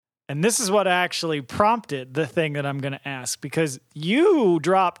And this is what actually prompted the thing that I'm going to ask, because you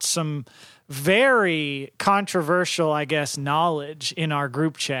dropped some very controversial, I guess, knowledge in our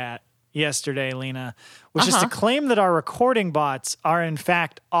group chat yesterday, Lena, which is to claim that our recording bots are in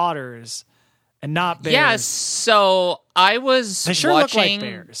fact otters and not bears. Yeah, so I was They sure look like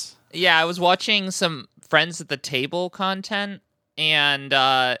bears. Yeah, I was watching some Friends at the Table content, and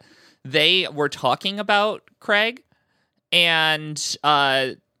they were talking about Craig, and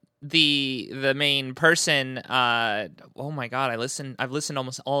the main person, oh my god, I've listened to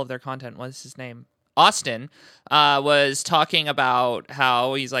almost all of their content. What is his name? Austin was talking about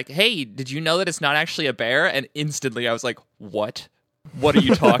how he's like, hey, did you know that it's not actually a bear? And instantly I was like, what are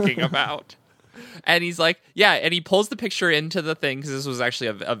you talking about? And he's like, yeah, and he pulls the picture into the thing, because this was actually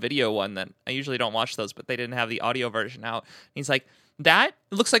a video one that I usually don't watch those, but they didn't have the audio version out. And he's like, that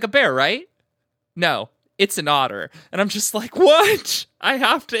looks like a bear, right? No, it's an otter. And I'm just like, what? I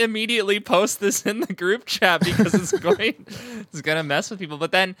have to immediately post this in the group chat because it's going to mess with people.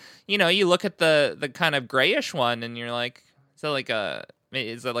 But then, you look at the kind of grayish one and you're like, is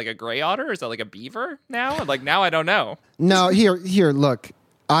that like a gray otter? Or is that like a beaver now? Like, now I don't know. No, here, look.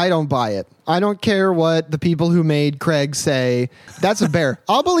 I don't buy it. I don't care what the people who made Craig say. That's a bear.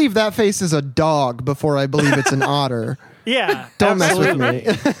 I'll believe that face is a dog before I believe it's an otter. Yeah. Don't mess with me.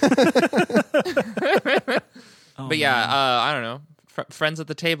 But yeah, I don't know. Friends at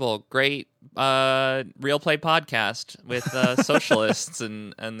the Table, great real play podcast with socialists,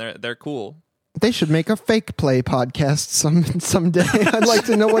 and they're cool. They should make a fake play podcast someday. I'd like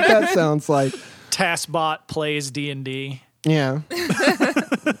to know what that sounds like. TaskBot plays D&D. Yeah.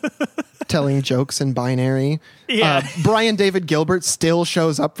 Telling jokes in binary. Yeah. Brian David Gilbert still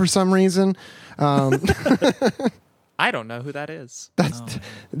shows up for some reason. I don't know who that is. That's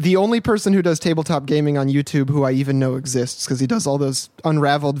the only person who does tabletop gaming on YouTube who I even know exists, because he does all those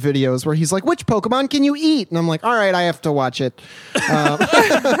unraveled videos where he's like, which Pokemon can you eat? And I'm like, all right, I have to watch it. I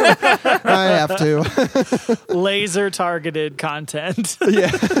have to. Laser targeted content.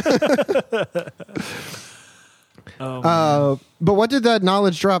 Yeah. But what did that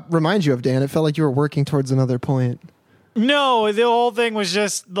knowledge drop remind you of, Dan? It felt like you were working towards another point. No, the whole thing was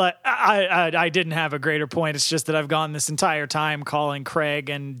just like I didn't have a greater point. It's just that I've gone this entire time calling Craig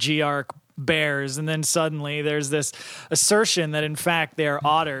and Geark bears, and then suddenly there's this assertion that in fact they're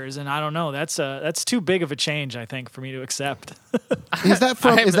otters, and I don't know. That's too big of a change, I think, for me to accept. Is that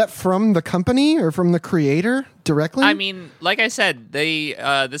from the company or from the creator directly? I mean, like I said,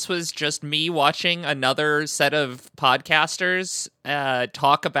 this was just me watching another set of podcasters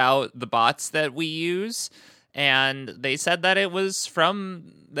talk about the bots that we use. And they said that it was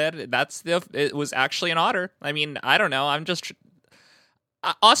it was actually an otter. I mean, I don't know. I'm just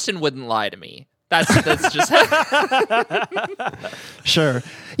Austin wouldn't lie to me. That's just sure.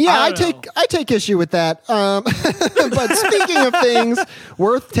 Yeah, I take issue with that. But speaking of things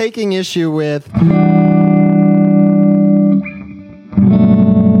worth taking issue with.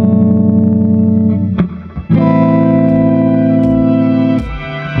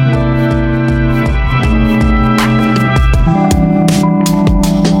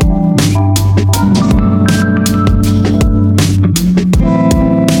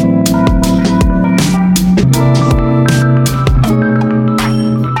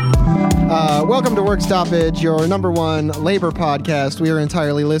 Work Stoppage, your number one labor podcast. We are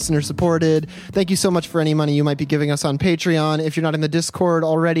entirely listener supported. Thank you so much for any money you might be giving us on Patreon. If you're not in the Discord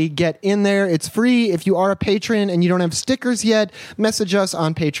already, get in there. It's free. If you are a patron and you don't have stickers yet, message us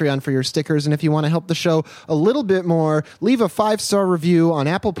on Patreon for your stickers. And if you want to help the show a little bit more, leave a 5-star review on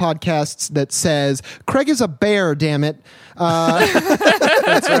Apple Podcasts that says, Craig is a bear, damn it.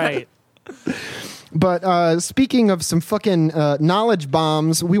 That's right. But speaking of some fucking knowledge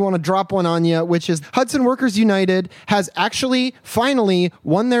bombs, we want to drop one on you, which is Hudson Workers United has actually finally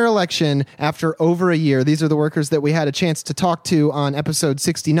won their election after over a year. These are the workers that we had a chance to talk to on episode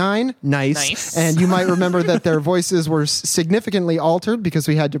 69. Nice. And you might remember that their voices were significantly altered because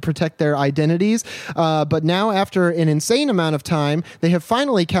we had to protect their identities. But now, after an insane amount of time, they have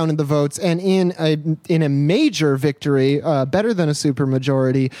finally counted the votes, and in a major victory, better than a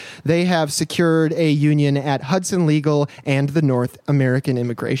supermajority, they have secured a union at Hudson Legal and the North American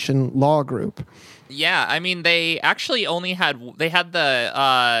Immigration Law Group. Yeah, I mean, they actually only had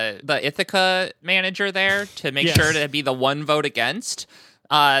the Ithaca manager there to make sure to be the one vote against.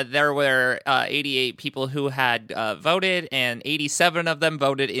 There were 88 people who had voted, and 87 of them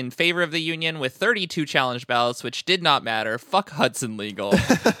voted in favor of the union, with 32 challenge ballots, which did not matter. Fuck Hudson Legal.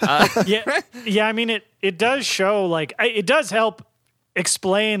 Yeah. I mean, it does show, like, it does help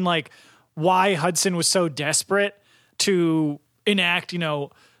explain, like, why Hudson was so desperate to enact,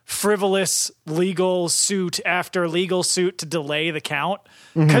 frivolous legal suit after legal suit to delay the count.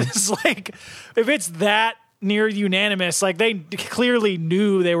 Because like, if it's that near unanimous, like they clearly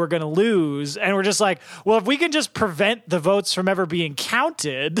knew they were going to lose, and we're just like, well, if we can just prevent the votes from ever being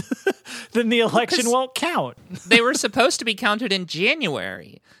counted, then the election won't count. They were supposed to be counted in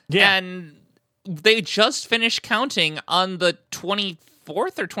January. Yeah. And they just finished counting on the 24th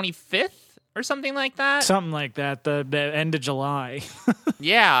or 25th or something like that. Something like that, the end of July.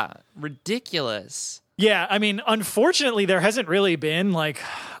 Yeah, ridiculous. Yeah, I mean, unfortunately, there hasn't really been like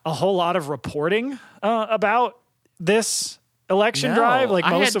a whole lot of reporting about this election drive. Like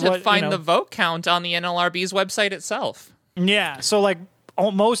I most had of to what find the vote count on the NLRB's website itself. Yeah, so like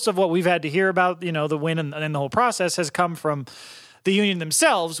most of what we've had to hear about, the win and the whole process has come from the union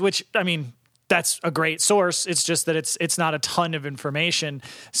themselves, which, I mean, that's a great source. It's just that it's not a ton of information.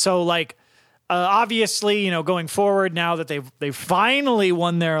 So like, obviously, going forward, now that they've finally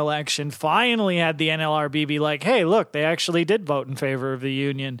won their election, finally had the NLRB be like, hey, look, they actually did vote in favor of the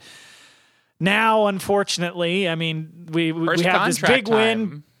union. Now, unfortunately, I mean, we have this big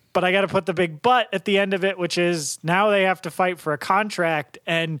win, but I got to put the big but at the end of it, which is now they have to fight for a contract.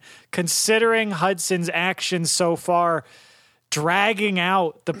 And considering Hudson's actions so far, dragging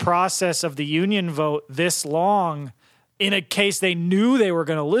out the process of the union vote this long in a case they knew they were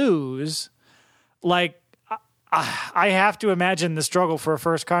going to lose, like, I have to imagine the struggle for a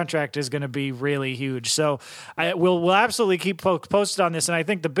first contract is going to be really huge. So we'll absolutely keep posted on this. And I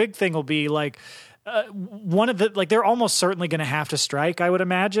think the big thing will be like, one of the, like, they're almost certainly going to have to strike, I would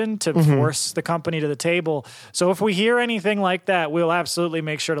imagine, to force the company to the table. So if we hear anything like that, we'll absolutely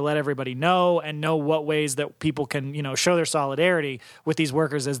make sure to let everybody know and know what ways that people can, show their solidarity with these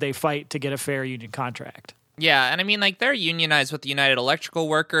workers as they fight to get a fair union contract. Yeah, and I mean, like, they're unionized with the United Electrical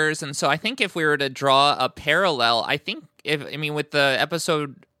Workers, and so I think if we were to draw a parallel, with the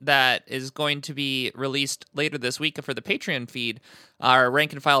episode that is going to be released later this week for the Patreon feed, our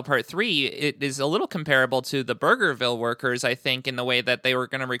Rank and File Part 3, it is a little comparable to the Burgerville workers, I think, in the way that they were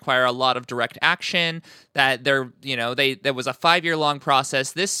going to require a lot of direct action, that there was a 5-year-long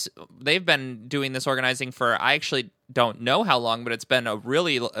process. They've been doing this organizing for, I actually don't know how long, but it's been a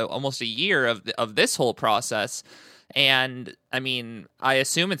really almost a year of this whole process. And I mean, I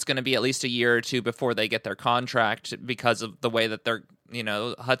assume it's going to be at least a year or two before they get their contract because of the way that they're,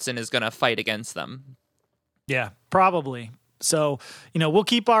 Hudson is going to fight against them. Yeah, probably. So, we'll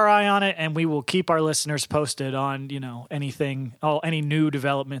keep our eye on it, and we will keep our listeners posted on, any new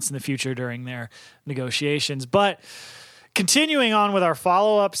developments in the future during their negotiations. But continuing on with our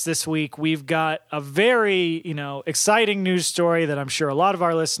follow-ups this week, we've got a very, exciting news story that I'm sure a lot of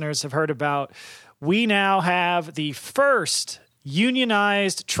our listeners have heard about. We now have the first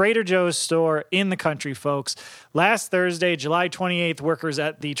unionized Trader Joe's store in the country, folks. Last Thursday, July 28th, workers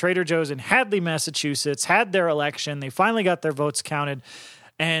at the Trader Joe's in Hadley, Massachusetts, had their election. They finally got their votes counted,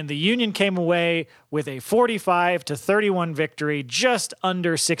 and the union came away with a 45-31 victory, just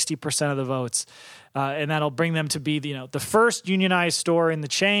under 60% of the votes. And that'll bring them to be the first unionized store in the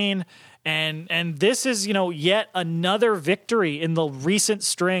chain. And this is, yet another victory in the recent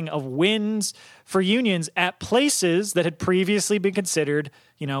string of wins for unions at places that had previously been considered,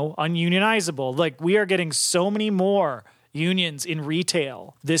 ununionizable. Like, we are getting so many more unions in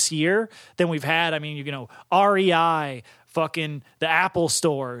retail this year than we've had. I mean, REI, fucking the Apple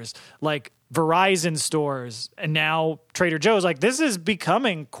stores, like Verizon stores, and now Trader Joe's. Like, this is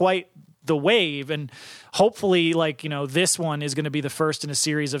becoming quite the wave, and hopefully, this one is going to be the first in a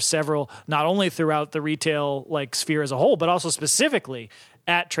series of several, not only throughout the retail sphere as a whole, but also specifically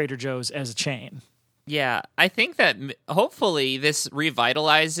at Trader Joe's as a chain. Yeah, I think that hopefully this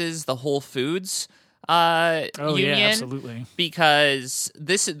revitalizes the Whole Foods union. Yeah, absolutely. Because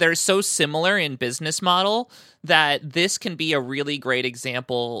they're so similar in business model that this can be a really great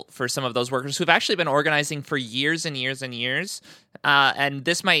example for some of those workers who've actually been organizing for years and years and years. And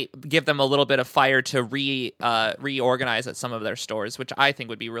this might give them a little bit of fire to reorganize at some of their stores, which I think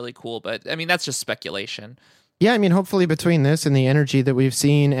would be really cool. But I mean, that's just speculation. Yeah, I mean, hopefully between this and the energy that we've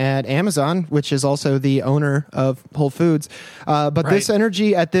seen at Amazon, which is also the owner of Whole Foods, but this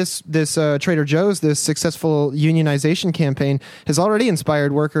energy at this Trader Joe's, this successful unionization campaign, has already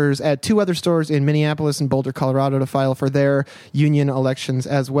inspired workers at 2 other stores in Minneapolis and Boulder, Colorado, to file for their union elections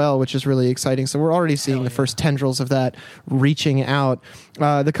as well, which is really exciting. So we're already seeing the first tendrils of that reaching out.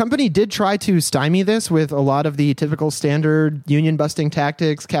 The company did try to stymie this with a lot of the typical standard union busting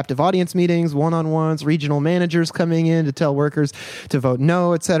tactics, captive audience meetings, one-on-ones, regional management, managers coming in to tell workers to vote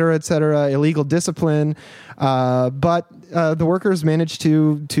no, et cetera, illegal discipline. But the workers managed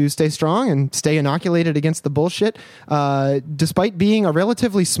to stay strong and stay inoculated against the bullshit, despite being a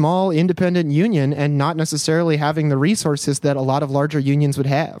relatively small independent union and not necessarily having the resources that a lot of larger unions would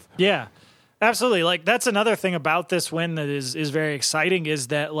have. Yeah, absolutely. Like, that's another thing about this win that is very exciting, is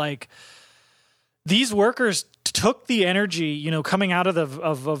that, like, these workers took the energy, you know, coming out of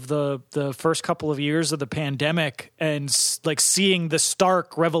the first couple of years of the pandemic and like seeing the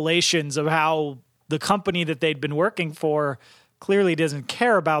stark revelations of how the company that they'd been working for clearly doesn't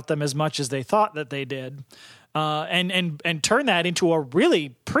care about them as much as they thought that they did. And turn that into a really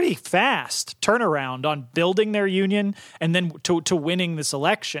pretty fast turnaround on building their union and then to winning this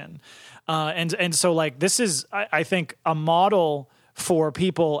election. And so, like, this is, I think, a model for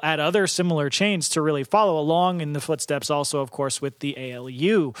people at other similar chains to really follow along in the footsteps also, of course, with the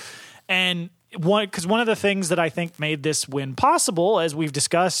ALU. And one of the things that I think made this win possible, as we've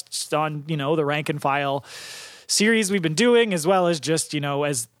discussed on, you know, the rank and file series we've been doing, as well as just, you know,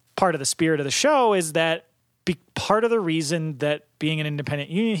 as part of the spirit of the show, is that part of the reason that being an independent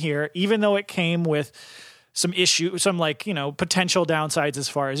union here, even though it came with some issue, some, like, you know, potential downsides as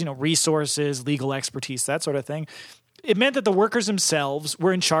far as, you know, resources, legal expertise, that sort of thing, it meant that the workers themselves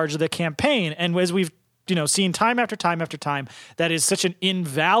were in charge of the campaign. And as we've, you know, seen time after time after time, that is such an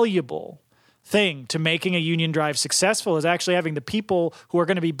invaluable thing to making a union drive successful, is actually having the people who are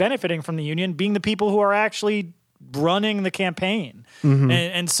going to be benefiting from the union being the people who are actually running the campaign. Mm-hmm.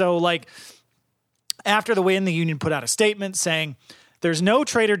 And so, like, after the win, the union put out a statement saying, "There's no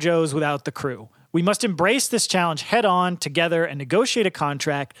Trader Joe's without the crew. We must embrace this challenge head on together and negotiate a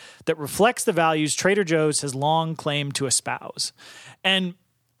contract that reflects the values Trader Joe's has long claimed to espouse." And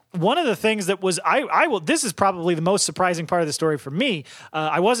one of the things that was, this is probably the most surprising part of the story for me.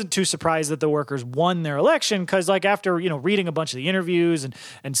 I wasn't too surprised that the workers won their election, because, like, after, you know, reading a bunch of the interviews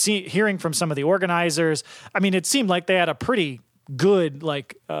and hearing from some of the organizers, I mean, it seemed like they had a pretty good,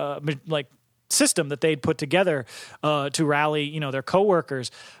 like system that they'd put together to rally, you know, their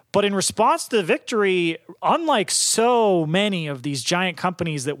coworkers. But in response to the victory, unlike so many of these giant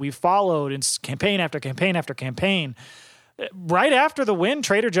companies that we've followed in campaign after campaign after campaign, right after the win,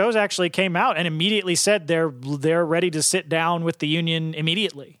 Trader Joe's actually came out and immediately said they're ready to sit down with the union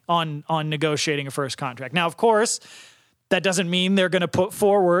immediately on negotiating a first contract. Now, of course, that doesn't mean they're going to put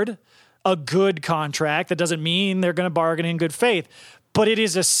forward a good contract. That doesn't mean they're going to bargain in good faith. But it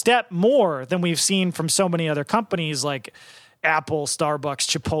is a step more than we've seen from so many other companies like Apple, Starbucks,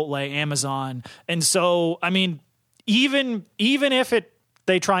 Chipotle, Amazon. And so, I mean, even if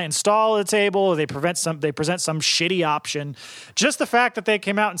they try and stall at the table, or they present some shitty option, just the fact that they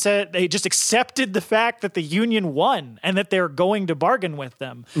came out and said they just accepted the fact that the union won and that they're going to bargain with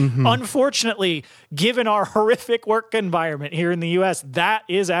them. Mm-hmm. Unfortunately, given our horrific work environment here in the U.S., that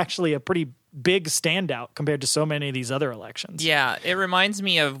is actually a pretty big standout compared to so many of these other elections. Yeah, it reminds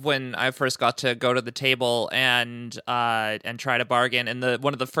me of when I first got to go to the table and try to bargain, and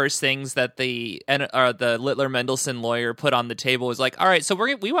one of the first things that the Littler Mendelsohn lawyer put on the table was like, "All right, so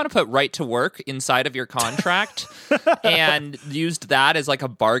we want to put right to work inside of your contract," and used that as like a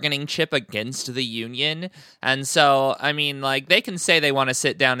bargaining chip against the union. And so, I mean, like, they can say they want to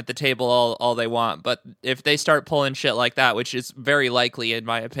sit down at the table all they want, but if they start pulling shit like that, which is very likely in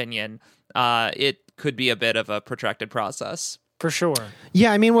my opinion, it could be a bit of a protracted process. For sure.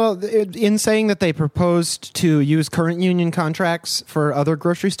 Yeah, I mean, well, in saying that they proposed to use current union contracts for other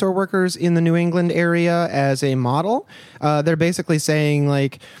grocery store workers in the New England area as a model, they're basically saying,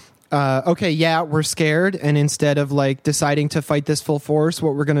 like, okay, yeah, we're scared, and instead of, like, deciding to fight this full force,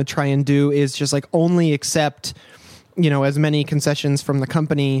 what we're going to try and do is just, like, only accept, you know, as many concessions from the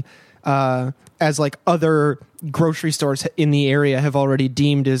company as, like, other grocery stores in the area have already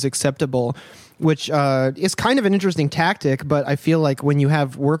deemed as acceptable, which is kind of an interesting tactic. But I feel like when you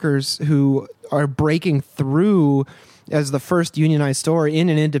have workers who are breaking through as the first unionized store in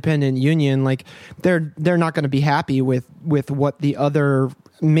an independent union, like, they're not going to be happy with what the other,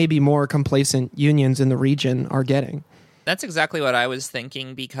 maybe more complacent unions in the region are getting. That's exactly what I was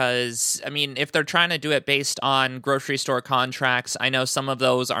thinking, because, I mean, if they're trying to do it based on grocery store contracts, I know some of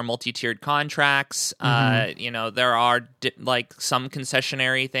those are multi-tiered contracts. Mm-hmm. You know, there are like some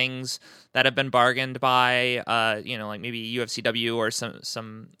concessionary things that have been bargained by, you know, like maybe UFCW or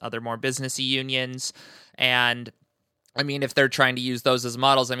some other more businessy unions. And I mean, if they're trying to use those as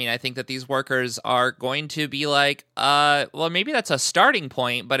models, I mean, I think that these workers are going to be like, well, maybe that's a starting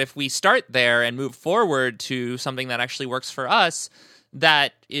point, but if we start there and move forward to something that actually works for us,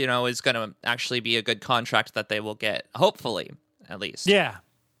 that, you know, is going to actually be a good contract that they will get, hopefully, at least. Yeah.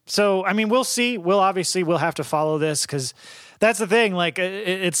 So, I mean, we'll see. We'll have to follow this because that's the thing. Like,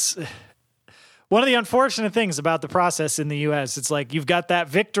 it's one of the unfortunate things about the process in the U.S. It's like you've got that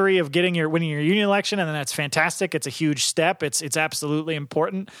victory of winning your union election, and then that's fantastic. It's a huge step. It's absolutely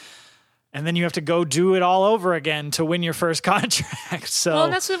important. And then you have to go do it all over again to win your first contract. So, well,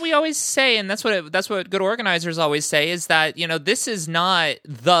 and that's what we always say, and that's what good organizers always say is that this is not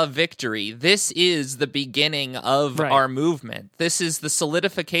the victory. This is the beginning of our movement. This is the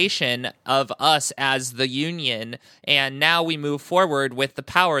solidification of us as the union, and now we move forward with the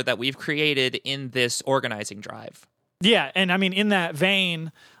power that we've created in this organizing drive. Yeah, and I mean, in that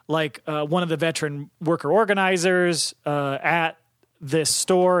vein, like one of the veteran worker organizers at this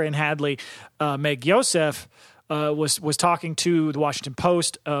store in Hadley, Meg Yosef, was talking to the Washington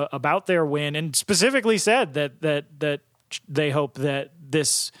Post about their win, and specifically said that they hope that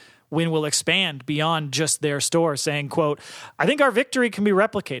this win will expand beyond just their store, saying, quote, "I think our victory can be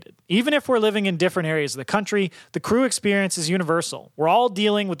replicated. Even if we're living in different areas of the country, the crew experience is universal. We're all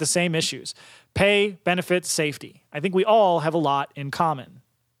dealing with the same issues: pay, benefits, safety. I think we all have a lot in common,"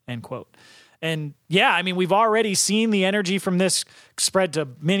 end quote. And yeah, I mean, we've already seen the energy from this spread to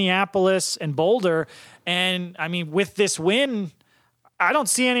Minneapolis and Boulder. And I mean, with this win, I don't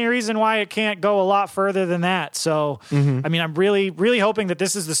see any reason why it can't go a lot further than that. So, I mean, I'm really, really hoping that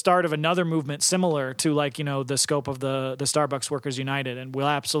this is the start of another movement similar to the scope of the Starbucks Workers United. And we'll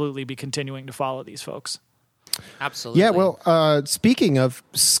absolutely be continuing to follow these folks. Absolutely. Yeah, well, speaking of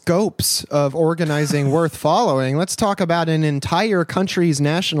scopes of organizing worth following, let's talk about an entire country's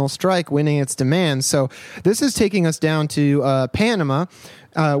national strike winning its demands. So this is taking us down to Panama,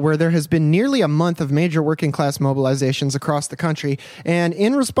 where there has been nearly a month of major working class mobilizations across the country. And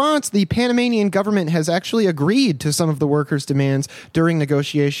in response, the Panamanian government has actually agreed to some of the workers' demands during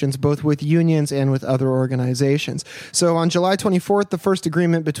negotiations, both with unions and with other organizations. So on July 24th, the first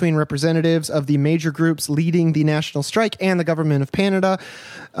agreement between representatives of the major groups leading the national strike and the government of Canada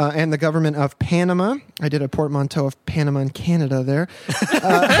and the government of Panama. I did a portmanteau of Panama and Canada there.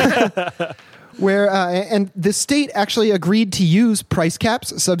 And the state actually agreed to use price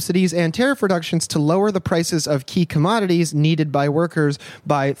caps, subsidies, and tariff reductions to lower the prices of key commodities needed by workers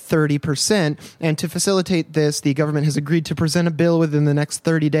by 30%. And to facilitate this, the government has agreed to present a bill within the next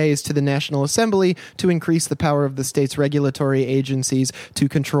 30 days to the National Assembly to increase the power of the state's regulatory agencies to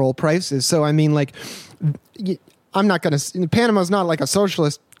control prices. So, I mean, Panama's not like a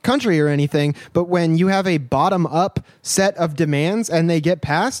socialist country or anything, but when you have a bottom-up set of demands and they get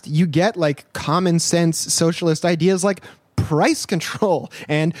passed, you get common sense socialist ideas like price control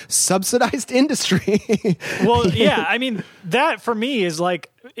and subsidized industry. Well, yeah, I mean, that for me is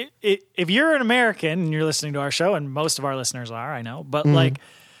if you're an American and you're listening to our show, and most of our listeners are, I know, but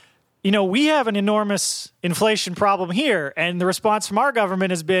we have an enormous inflation problem here, and the response from our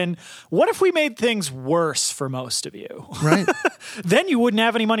government has been, what if we made things worse for most of you? Right. Then you wouldn't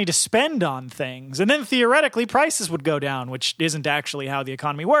have any money to spend on things, and then theoretically prices would go down, which isn't actually how the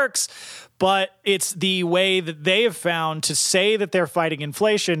economy works, but it's the way that they have found to say that they're fighting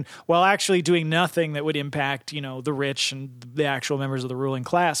inflation while actually doing nothing that would impact, the rich and the actual members of the ruling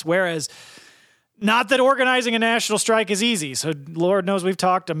class, whereas not that organizing a national strike is easy. So Lord knows we've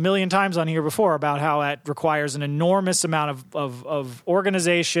talked a million times on here before about how it requires an enormous amount of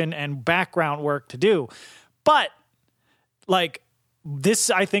organization and background work to do. But this,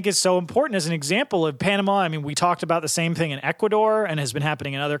 I think, is so important as an example of Panama. I mean, we talked about the same thing in Ecuador and has been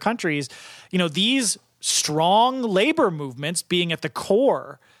happening in other countries. These strong labor movements being at the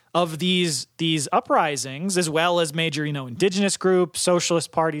core of these uprisings, as well as major, indigenous groups,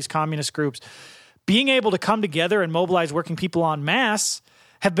 socialist parties, communist groups, being able to come together and mobilize working people en masse,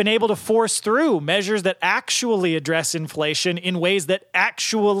 have been able to force through measures that actually address inflation in ways that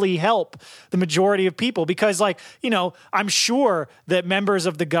actually help the majority of people. Because, I'm sure that members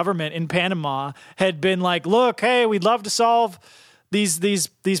of the government in Panama had been like, look, hey, we'd love to solve these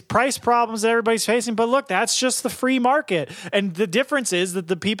price problems that everybody's facing, but look, that's just the free market. And the difference is that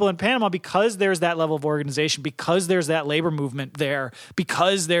the people in Panama, because there's that level of organization, because there's that labor movement there,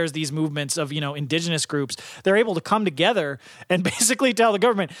 because there's these movements of, indigenous groups, they're able to come together and basically tell the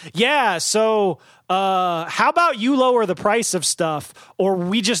government, yeah, so how about you lower the price of stuff, or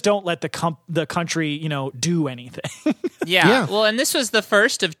we just don't let the country, do anything. Yeah. Well, and this was the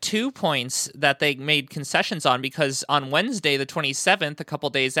first of 2 points that they made concessions on, because on Wednesday, the 27th, a couple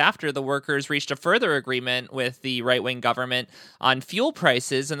days after, the workers reached a further agreement with the right-wing government on fuel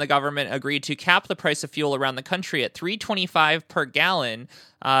prices, and the government agreed to cap the price of fuel around the country at $3.25 per gallon,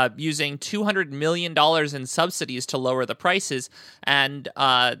 using $200 million in subsidies to lower the prices. And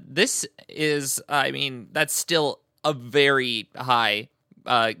this is, that's still a very high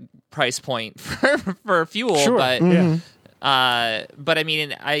price point for fuel, Sure. but Yeah. but I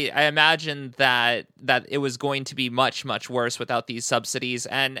mean, I imagine that it was going to be much, much worse without these subsidies,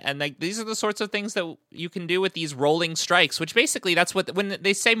 and like these are the sorts of things that you can do with these rolling strikes, which basically that's what when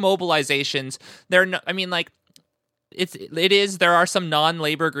they say mobilizations, they're no, I mean like it is there are some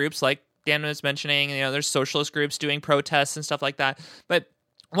non-labor groups like Dan was mentioning, there's socialist groups doing protests and stuff like that, but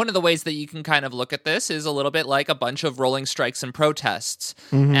one of the ways that you can kind of look at this is a little bit like a bunch of rolling strikes and protests,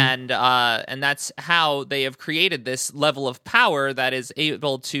 and that's how they have created this level of power that is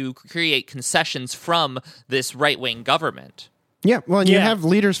able to create concessions from this right-wing government. Yeah, well, and you have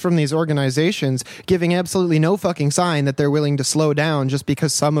leaders from these organizations giving absolutely no fucking sign that they're willing to slow down just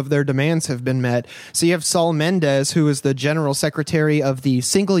because some of their demands have been met. So you have Saul Mendez, who is the general secretary of the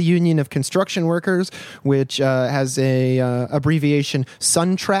Single Union of Construction Workers, which has a abbreviation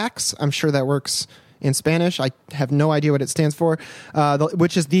SUNTRAX. I'm sure that works in Spanish. I have no idea what it stands for,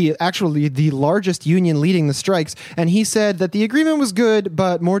 which is actually the largest union leading the strikes. And he said that the agreement was good,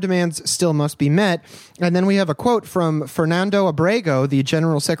 but more demands still must be met. And then we have a quote from Fernando Abrego, the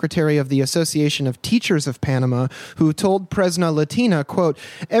general secretary of the Association of Teachers of Panama, who told Presna Latina, quote,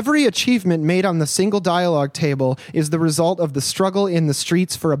 "Every achievement made on the single dialogue table is the result of the struggle in the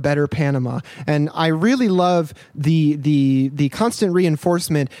streets for a better Panama." And I really love the constant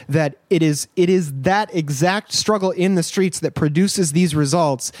reinforcement that it is that exact struggle in the streets that produces these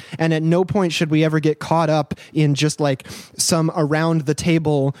results, and at no point should we ever get caught up in just like some around the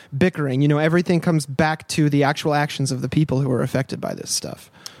table bickering. Everything comes back to the actual actions of the people who are affected by this stuff.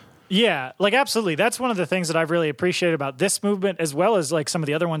 Yeah, like absolutely. That's one of the things that I've really appreciated about this movement, as well as like some of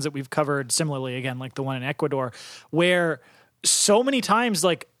the other ones that we've covered similarly, again, like the one in Ecuador, where so many times,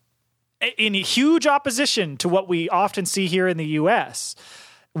 like in huge opposition to what we often see here in the US,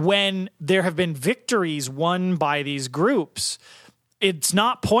 when there have been victories won by these groups, it's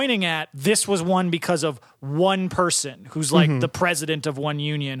not pointing at this was won because of one person who's like the president of one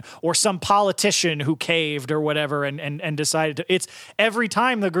union or some politician who caved or whatever and decided to. It's every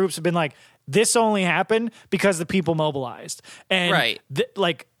time the groups have been like, this only happened because the people mobilized. And right.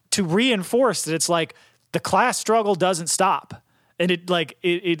 Like to reinforce that it's like the class struggle doesn't stop. And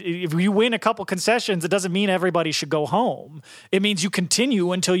if you win a couple concessions, it doesn't mean everybody should go home. It means you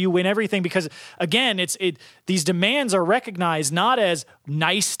continue until you win everything. Because again, these demands are recognized not as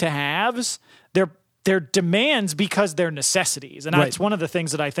nice to haves. They're demands because they're necessities. And that's one of the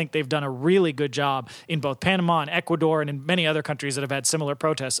things that I think they've done a really good job in both Panama and Ecuador and in many other countries that have had similar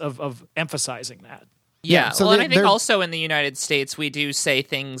protests of emphasizing that. Yeah, so well, and I think also in the United States, we do say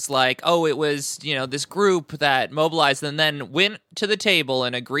things like, oh, it was, this group that mobilized and then went to the table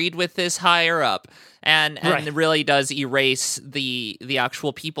and agreed with this higher up. And it really does erase the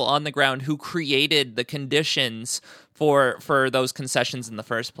actual people on the ground who created the conditions for those concessions in the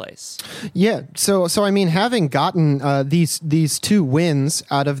first place. Yeah, so I mean, having gotten these two wins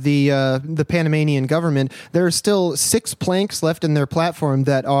out of the Panamanian government, there are still 6 planks left in their platform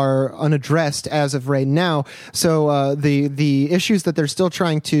that are unaddressed as of right now. So the issues that they're still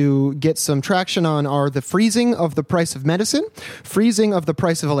trying to get some traction on are the freezing of the price of medicine, freezing of the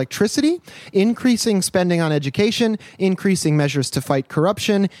price of electricity, increasing spending on education, increasing measures to fight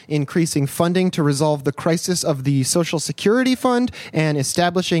corruption, increasing funding to resolve the crisis of the Social Security Fund, and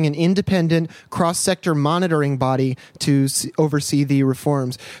establishing an independent cross-sector monitoring body to oversee the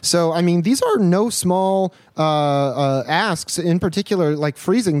reforms. So, I mean, these are no small asks. In particular, like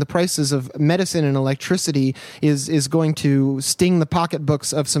freezing the prices of medicine and electricity is going to sting the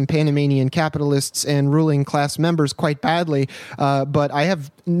pocketbooks of some Panamanian capitalists and ruling class members quite badly. But I have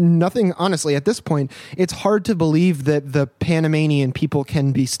nothing, honestly, at this point. It's hard to believe that the Panamanian people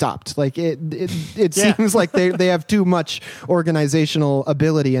can be stopped. Like it seems like they have too much organizational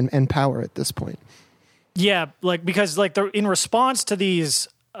ability and power at this point. Yeah, because in response to these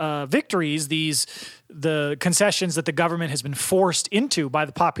victories, the concessions that the government has been forced into by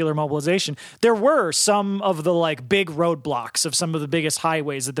the popular mobilization, there were some of the big roadblocks of some of the biggest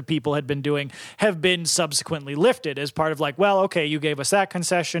highways that the people had been doing have been subsequently lifted as part of okay, you gave us that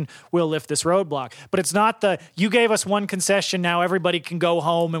concession, we'll lift this roadblock. But it's not you gave us one concession, now everybody can go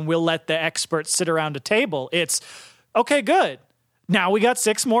home and we'll let the experts sit around a table. It's, okay, good. Now we got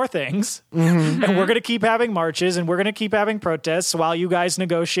 6 more things, and we're going to keep having marches, and we're going to keep having protests while you guys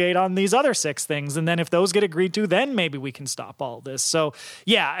negotiate on these other 6 things. And then if those get agreed to, then maybe we can stop all this. So,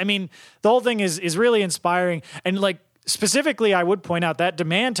 yeah, I mean, the whole thing is really inspiring. And specifically, I would point out that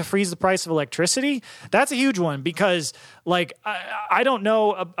demand to freeze the price of electricity, that's a huge one because, like, I don't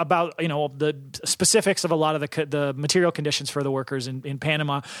know about, the specifics of a lot of the material conditions for the workers in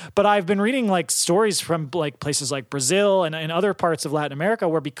Panama, but I've been reading, like, stories from, like, places like Brazil and other parts of Latin America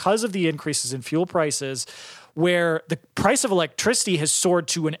where because of the increases in fuel prices, where the price of electricity has soared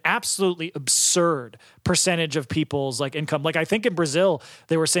to an absolutely absurd percentage of people's like income. Like I think in Brazil,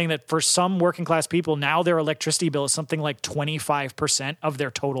 they were saying that for some working class people, now their electricity bill is something like 25% of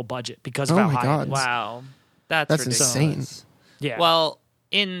their total budget because of how high it is. Wow. That's ridiculous. Insane. Yeah. Well,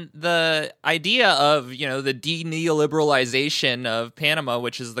 in the idea of, the de-neoliberalization of Panama,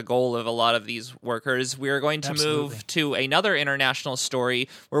 which is the goal of a lot of these workers, we are going to move to another international story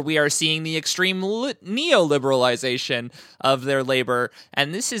where we are seeing the extreme neoliberalization of their labor.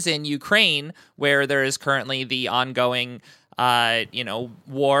 And this is in Ukraine, where there is currently the ongoing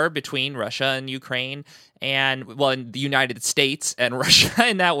war between Russia and Ukraine, and in the United States and Russia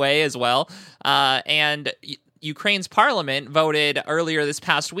in that way as well. And Ukraine's parliament voted earlier this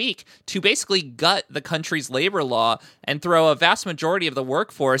past week to basically gut the country's labor law and throw a vast majority of the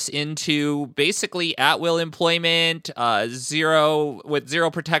workforce into basically at-will employment, zero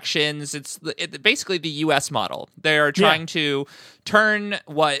protections. It's basically the U.S. model. They are trying to turn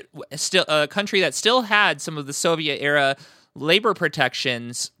what still a country that still had some of the Soviet era labor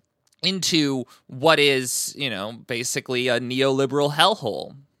protections into what is, basically a neoliberal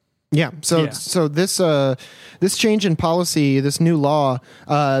hellhole. Yeah. So this change in policy, this new law,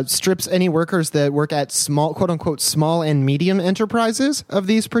 strips any workers that work at small, quote unquote, small and medium enterprises of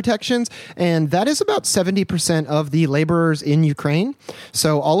these protections, and that is about 70% of the laborers in Ukraine.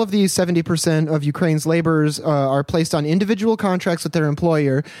 So all of these 70% of Ukraine's laborers are placed on individual contracts with their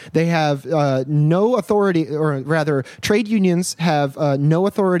employer. They have no authority, or rather, trade unions have no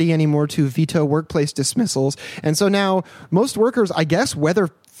authority anymore to veto workplace dismissals, and so now most workers, I guess, whether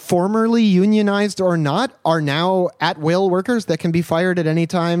formerly unionized or not, are now at-will workers that can be fired at any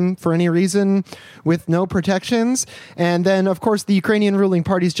time for any reason with no protections. And then, of course, the Ukrainian ruling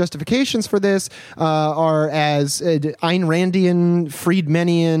party's justifications for this are as Ayn Randian,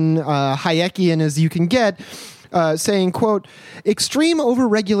 Friedmanian, Hayekian as you can get, saying, quote, extreme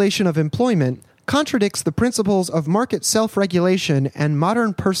overregulation of employment contradicts the principles of market self-regulation and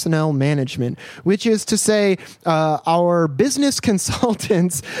modern personnel management, which is to say, our business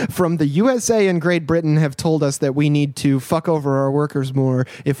consultants from the USA and Great Britain have told us that we need to fuck over our workers more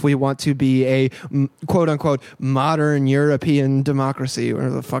if we want to be a quote-unquote modern European democracy,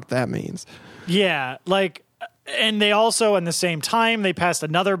 whatever the fuck that means. Yeah, like... And they also, in the same time, they passed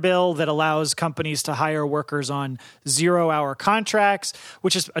another bill that allows companies to hire workers on 0-hour contracts,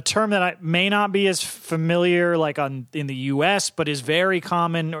 which is a term that may not be as familiar in the U.S., but is very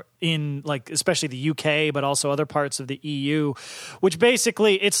common in especially the UK, but also other parts of the EU, which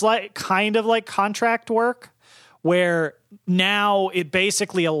basically it's kind of like contract work, where now it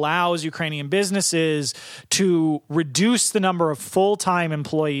basically allows Ukrainian businesses to reduce the number of full-time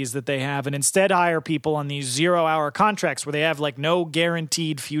employees that they have and instead hire people on these 0-hour contracts where they have no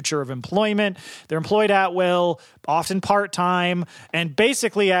guaranteed future of employment. They're employed at will, often part-time, and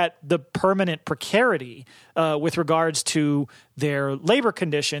basically at the permanent precarity with regards to their labor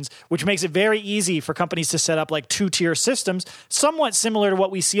conditions, which makes it very easy for companies to set up two-tier systems, somewhat similar to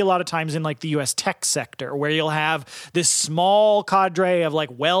what we see a lot of times in the U.S. tech sector, where you'll have this small cadre of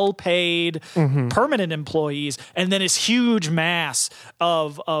well-paid permanent employees, and then this huge mass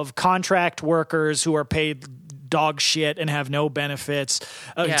of contract workers who are paid dog shit and have no benefits.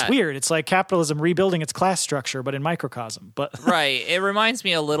 It's weird. It's like capitalism rebuilding its class structure, but in microcosm. But right. It reminds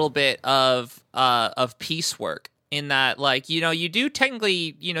me a little bit of piecework. In that, you do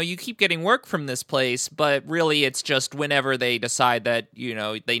technically, you keep getting work from this place, but really it's just whenever they decide that,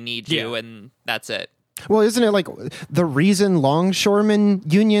 they need you, and that's it. Well, isn't it the reason longshoremen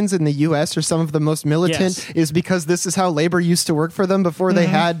unions in the U.S. are some of the most militant is because this is how labor used to work for them before they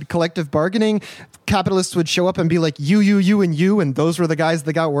had collective bargaining? Capitalists would show up and be like, you, and those were the guys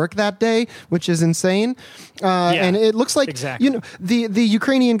that got work that day, which is insane. And it looks like the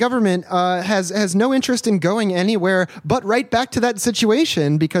Ukrainian government has no interest in going anywhere but right back to that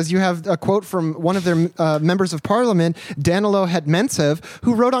situation, because you have a quote from one of their members of parliament, Danilo Hetmentsev,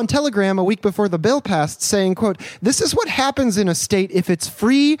 who wrote on Telegram a week before the bill passed, saying, quote, this is what happens in a state if it's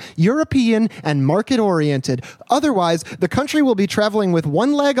free, European, and market-oriented. Otherwise, the country will be traveling with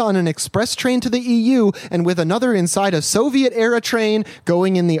one leg on an express train to the EU and with another inside a Soviet-era train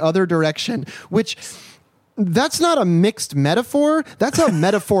going in the other direction, which That's not a mixed metaphor. That's a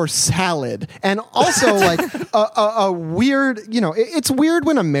metaphor salad. And also, like, a weird, it's weird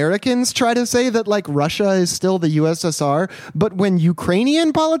when Americans try to say that, like, Russia is still the USSR, but when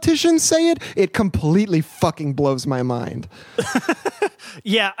Ukrainian politicians say it, it completely fucking blows my mind.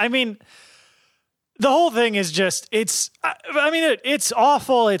 Yeah, I mean, the whole thing is just, it's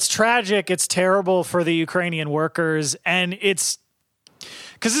awful, it's tragic, it's terrible for the Ukrainian workers, and it's,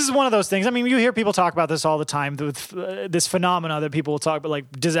 because this is one of those things. I mean, you hear people talk about this all the time, with this phenomena that people will talk about,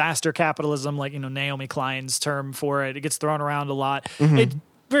 like disaster capitalism, like, Naomi Klein's term for it. It gets thrown around a lot. Mm-hmm. It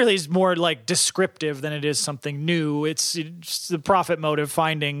really is more like descriptive than it is something new. It's the profit motive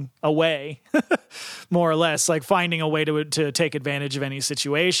finding a way, more or less, like finding a way to take advantage of any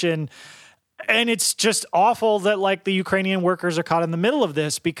situation. And it's just awful that, like, the Ukrainian workers are caught in the middle of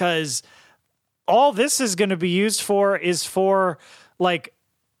this, because all this is going to be used for is for, like,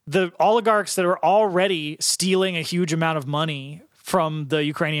 the oligarchs that are already stealing a huge amount of money from the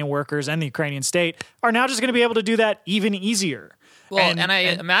Ukrainian workers and the Ukrainian state are now just going to be able to do that even easier. Well, and I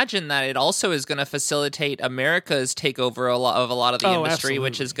imagine that it also is going to facilitate America's takeover of a lot of the industry, absolutely.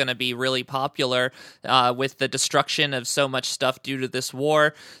 Which is going to be really popular with the destruction of so much stuff due to this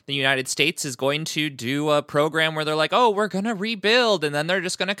war. The United States is going to do a program where they're like, oh, we're going to rebuild, and then they're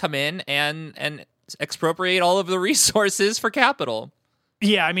just going to come in and expropriate all of the resources for capital.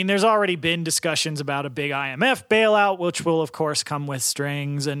 Yeah, I mean, there's already been discussions about a big IMF bailout, which will, of course, come with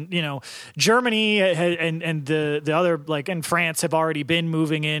strings. And, Germany and the other, like, and France have already been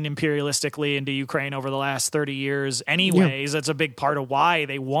moving in imperialistically into Ukraine over the last 30 years anyways. Yeah. That's a big part of why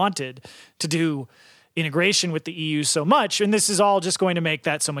they wanted to do integration with the EU so much. And this is all just going to make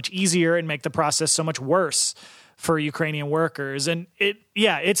that so much easier and make the process so much worse for Ukrainian workers. And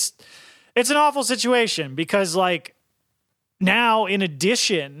it's an awful situation because, like, now, in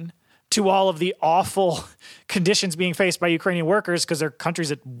addition to all of the awful conditions being faced by Ukrainian workers, because their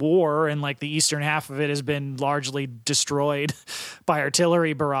country's at war and, like, the eastern half of it has been largely destroyed by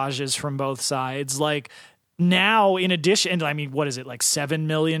artillery barrages from both sides. Like, now, in addition, I mean, what is it, like 7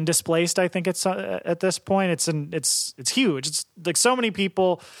 million displaced? I think it's at this point. It's huge. It's like so many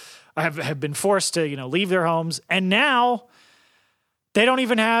people have been forced to leave their homes, and now they don't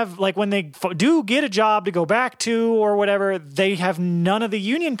even have, like, when they do get a job to go back to or whatever, they have none of the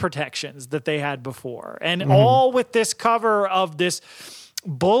union protections that they had before. And all with this cover of this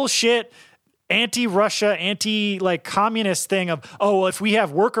bullshit anti-Russia, communist thing of, oh, if we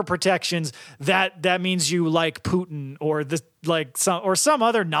have worker protections, that means you like Putin or some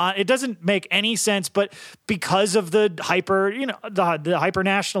other it doesn't make any sense, but because of the hyper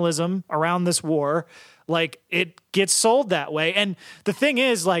nationalism around this war, like, it gets sold that way. And the thing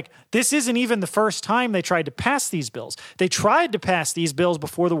is, like, this isn't even the first time they tried to pass these bills. They tried to pass these bills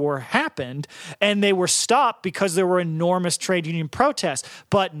before the war happened, and they were stopped because there were enormous trade union protests.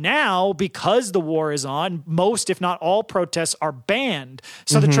 But now, because the war is on, most, if not all, protests are banned.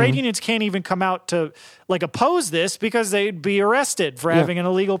 So the trade unions can't even come out to, like, oppose this because they'd be arrested for having an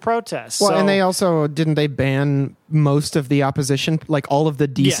illegal protest. Well, and they also, didn't they ban most of the opposition? Like, all of the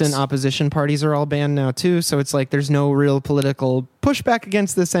decent opposition parties are all banned now too. So it's like there's no real political pushback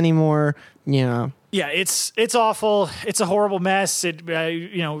against this anymore. Yeah. Yeah, it's awful. It's a horrible mess. It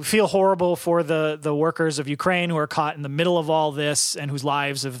feel horrible for the workers of Ukraine who are caught in the middle of all this and whose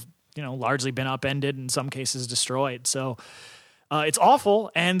lives have largely been upended, in some cases destroyed. So it's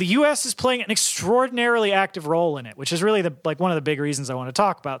awful, and the U.S. is playing an extraordinarily active role in it, which is really one of the big reasons I want to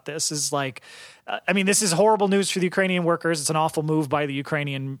talk about this. Is this is horrible news for the Ukrainian workers. It's an awful move by the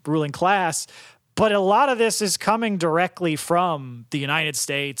Ukrainian ruling class, but a lot of this is coming directly from the United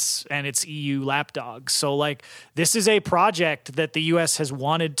States and its EU lapdogs. So, this is a project that the U.S. has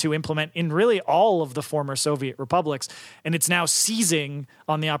wanted to implement in really all of the former Soviet republics, and it's now seizing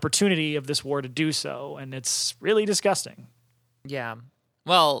on the opportunity of this war to do so, and it's really disgusting. Yeah.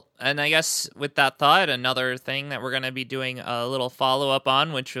 Well, and I guess with that thought, another thing that we're going to be doing a little follow-up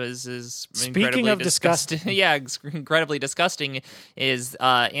on, which is speaking of disgusting. Yeah, incredibly disgusting, is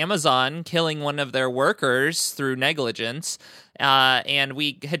Amazon killing one of their workers through negligence. And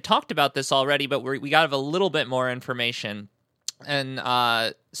we had talked about this already, but we got a little bit more information. And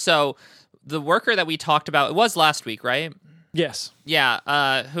so the worker that we talked about, it was last week, right? Yes.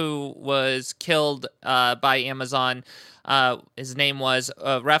 Yeah, who was killed by Amazon. His name was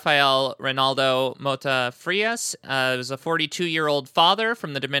Rafael Reynaldo Mota Frias. He was a 42-year-old father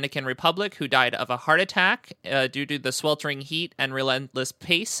from the Dominican Republic who died of a heart attack due to the sweltering heat and relentless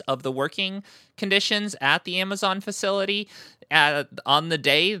pace of the working conditions at the Amazon facility. On the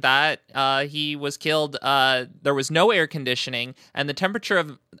day that he was killed, there was no air conditioning, and the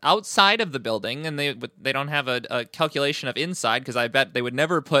temperature outside of the building, and they don't have a calculation of inside, because I bet they would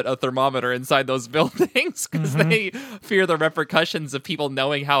never put a thermometer inside those buildings because they fear the repercussions of people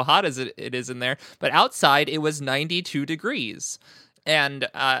knowing how hot it is in there. But outside, it was 92 degrees. And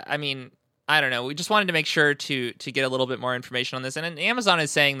I mean, I don't know. We just wanted to make sure to get a little bit more information on this. And Amazon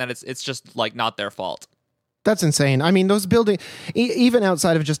is saying that it's just like not their fault. That's insane. I mean, those buildings, even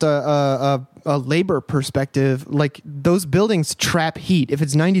outside of just a labor perspective, like those buildings trap heat. If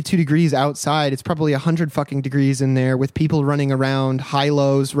it's 92 degrees outside, it's probably 100 fucking degrees in there with people running around,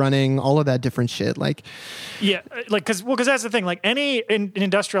 high-lows running, all of that different shit. Like, yeah, like because that's the thing. Like any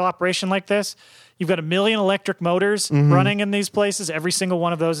industrial operation like this, you've got 1 million electric motors running in these places. Every single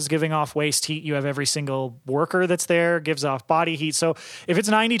one of those is giving off waste heat. You have every single worker that's there gives off body heat. So if it's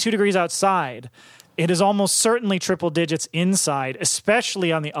 92 degrees outside, it is almost certainly triple digits inside,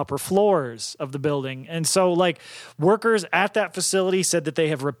 especially on the upper floors of the building. And so, like, workers at that facility said that they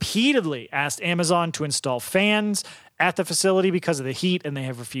have repeatedly asked Amazon to install fans at the facility because of the heat, and they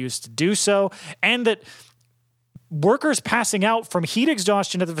have refused to do so. And that workers passing out from heat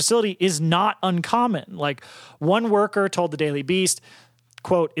exhaustion at the facility is not uncommon. Like, one worker told the Daily Beast,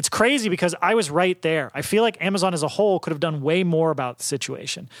 quote, "It's crazy because I was right there. I feel like Amazon as a whole could have done way more about the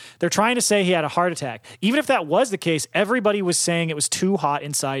situation. They're trying to say he had a heart attack. Even if that was the case, everybody was saying it was too hot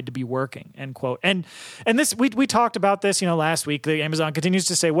inside to be working," end quote. And this, we talked about this, last week. The Amazon continues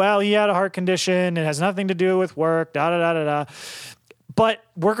to say, well, he had a heart condition. It has nothing to do with work, da-da-da-da-da. But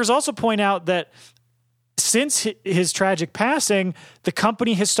workers also point out that since his tragic passing, the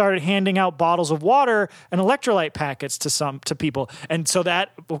company has started handing out bottles of water and electrolyte packets to people. And so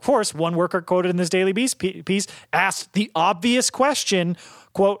that, of course, one worker quoted in this Daily Beast piece asked the obvious question,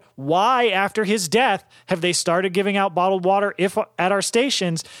 quote, "Why after his death have they started giving out bottled water at our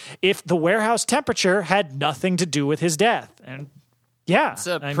stations if the warehouse temperature had nothing to do with his death?" And yeah, it's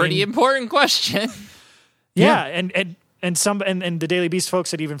a pretty important question. Yeah. And the Daily Beast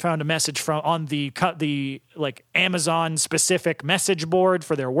folks had even found a message on the like Amazon specific message board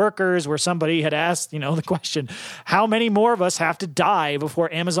for their workers, where somebody had asked, the question, how many more of us have to die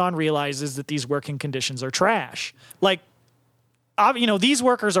before Amazon realizes that these working conditions are trash? Like, these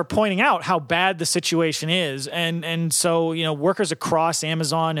workers are pointing out how bad the situation is, and so workers across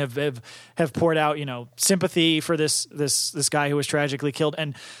Amazon have poured out sympathy for this guy who was tragically killed,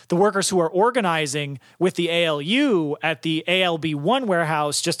 and the workers who are organizing with the ALU at the ALB1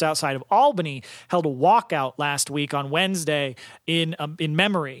 warehouse just outside of Albany held a walkout last week on Wednesday in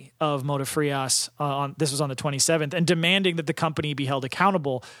memory of Mota Frias. This was on the 27th, and demanding that the company be held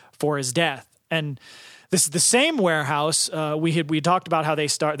accountable for his death. And this is the same warehouse. We talked about how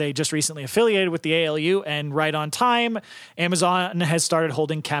they just recently affiliated with the ALU, and right on time, Amazon has started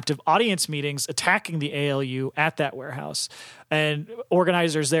holding captive audience meetings attacking the ALU at that warehouse. And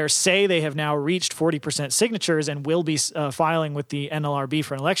organizers there say they have now reached 40% signatures and will be filing with the NLRB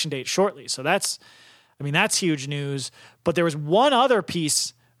for an election date shortly. So that's huge news. But there was one other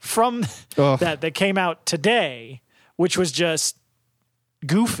piece from that came out today, which was just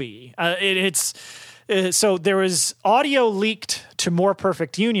goofy. So there was audio leaked to More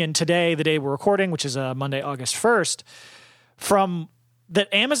Perfect Union today, the day we're recording, which is Monday, August 1st, from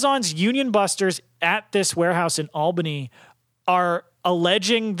that Amazon's union busters at this warehouse in Albany are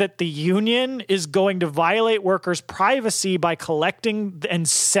alleging that the union is going to violate workers' privacy by collecting and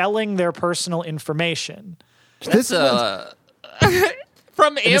selling their personal information.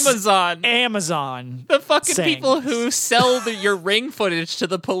 From Amazon. Amazon. The fucking people who sell your ring footage to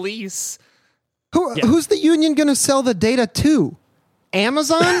the police. Who's the union going to sell the data to?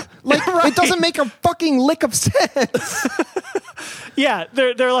 Amazon? Like, right. It doesn't make a fucking lick of sense. Yeah,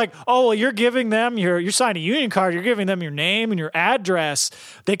 they're like, oh, well, you're giving them you're signing a union card, you're giving them your name and your address.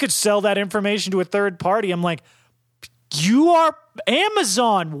 They could sell that information to a third party. I'm like, you are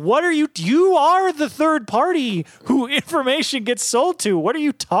Amazon. What are you? You are the third party who information gets sold to. What are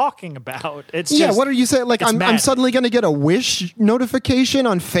you talking about? What are you saying? Like, I'm suddenly going to get a Wish notification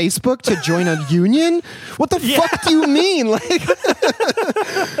on Facebook to join a union? What the fuck do you mean? Like,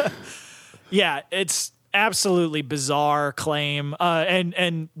 yeah, it's absolutely bizarre claim.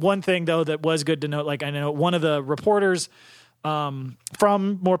 And one thing though that was good to note, like I know one of the reporters from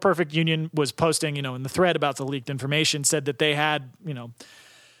More Perfect Union was posting, in the thread about the leaked information, said that they had,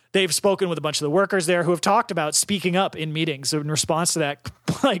 they've spoken with a bunch of the workers there who have talked about speaking up in meetings in response to that,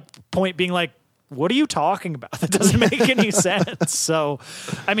 like, point being like, what are you talking about? That doesn't make any sense. So,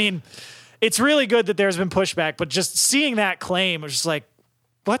 it's really good that there's been pushback, but just seeing that claim was just like,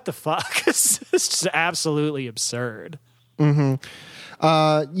 what the fuck? It's just absolutely absurd. Mm-hmm.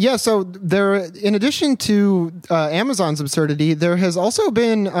 So there, in addition to Amazon's absurdity, there has also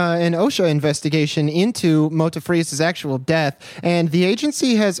been an OSHA investigation into Mota Frias' actual death, and the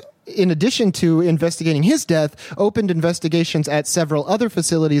agency has, in addition to investigating his death, opened investigations at several other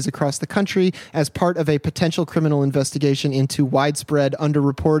facilities across the country as part of a potential criminal investigation into widespread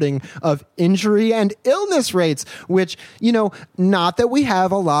underreporting of injury and illness rates, which, not that we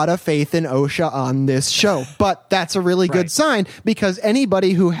have a lot of faith in OSHA on this show, but that's a really good sign, because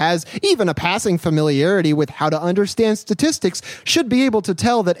anybody who has even a passing familiarity with how to understand statistics should be able to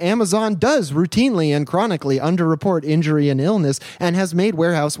tell that Amazon does routinely and chronically underreport injury and illness and has made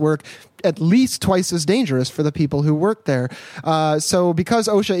warehouse work at least twice as dangerous for the people who work there. So because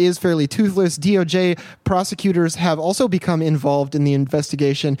OSHA is fairly toothless, DOJ prosecutors have also become involved in the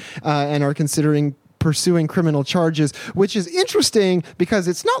investigation and are considering pursuing criminal charges, which is interesting because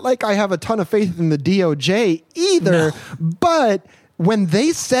it's not like I have a ton of faith in the DOJ either, but when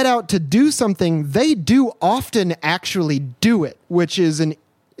they set out to do something, they do often actually do it, which is an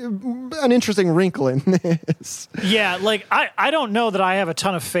interesting wrinkle in this. Yeah, like I don't know that I have a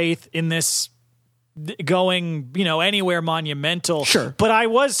ton of faith in this going, anywhere monumental. Sure. But I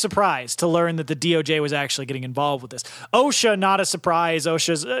was surprised to learn that the DOJ was actually getting involved with this. OSHA, not a surprise.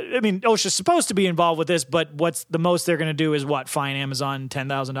 OSHA's supposed to be involved with this, but what's the most they're going to do is fine Amazon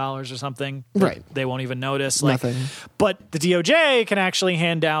 $10,000 or something. Right. They won't even notice. Nothing. But the DOJ can actually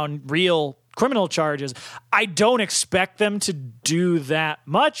hand down real criminal charges. I don't expect them to do that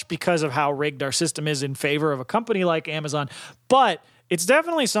much because of how rigged our system is in favor of a company like Amazon, but it's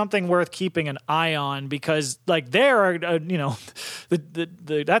definitely something worth keeping an eye on, because there are,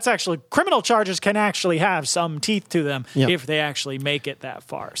 that's actually, criminal charges can actually have some teeth to them if they actually make it that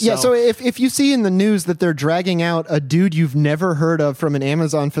far. So if you see in the news that they're dragging out a dude you've never heard of from an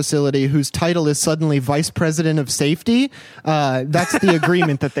Amazon facility whose title is suddenly Vice President of Safety, that's the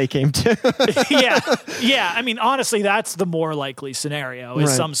agreement that they came to. Yeah. I mean, honestly, that's the more likely scenario,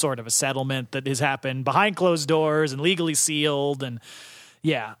 is some sort of a settlement that has happened behind closed doors and legally sealed and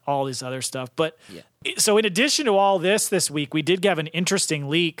all this other stuff. But so in addition to all this week, we did have an interesting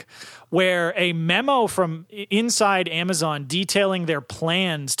leak where a memo from inside Amazon detailing their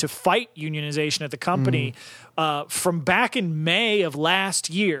plans to fight unionization at the company from back in May of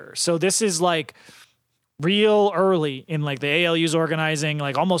last year. So this is real early in the ALU's organizing,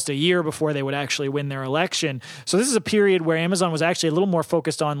 almost a year before they would actually win their election. So this is a period where Amazon was actually a little more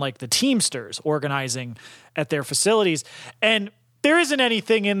focused on the Teamsters organizing at their facilities. And there isn't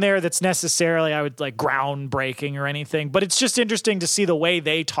anything in there that's necessarily, I would groundbreaking or anything, but it's just interesting to see the way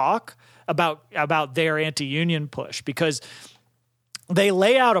they talk about their anti-union push, because they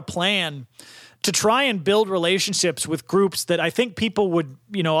lay out a plan to try and build relationships with groups that I think people would,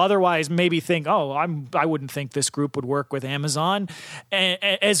 otherwise maybe think, I wouldn't think this group would work with Amazon,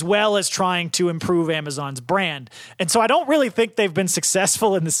 as well as trying to improve Amazon's brand. And so I don't really think they've been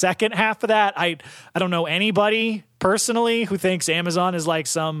successful in the second half of that. I don't know anybody personally who thinks Amazon is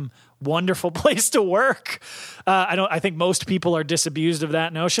some wonderful place to work. I think most people are disabused of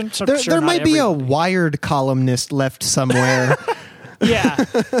that notion. So there might be a Wired columnist left somewhere. Yeah.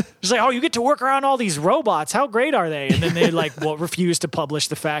 It's you get to work around all these robots. How great are they? And then they refuse to publish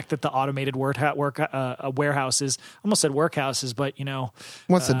the fact that the automated warehouses, almost said workhouses, but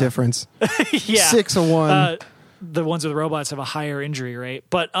what's the difference? 6 of 1. The ones with robots have a higher injury rate.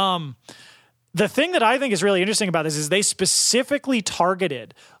 But the thing that I think is really interesting about this is they specifically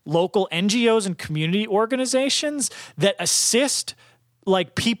targeted local NGOs and community organizations that assist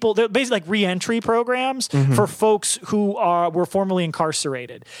people, they're basically re-entry programs for folks who were formerly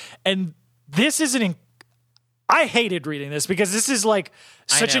incarcerated. And this is I hated reading this because this is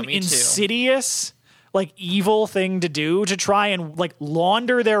such an insidious, evil thing to do, to try and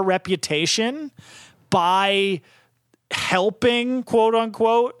launder their reputation by helping, quote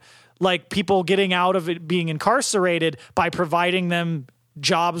unquote, people getting out of it being incarcerated by providing them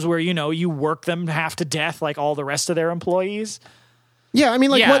jobs where, you work them half to death like all the rest of their employees. Yeah, I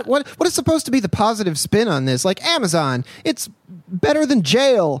mean, what is supposed to be the positive spin on this? Amazon, it's better than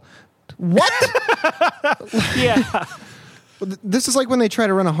jail. What? Yeah. This is when they try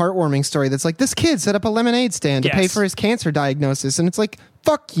to run a heartwarming story that's this kid set up a lemonade stand to pay for his cancer diagnosis, and it's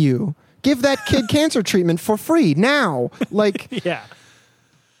fuck you. Give that kid cancer treatment for free now. Yeah.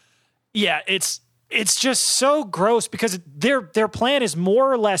 Yeah, it's just so gross because their plan is more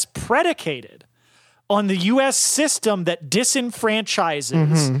or less predicated on the U.S. system that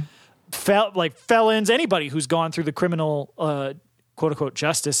disenfranchises felons, anybody who's gone through the criminal quote unquote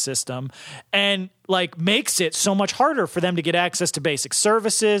justice system, and like makes it so much harder for them to get access to basic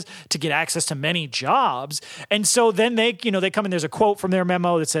services, to get access to many jobs. And so then they come in, there's a quote from their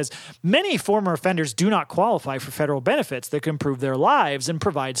memo that says, many former offenders do not qualify for federal benefits that can improve their lives and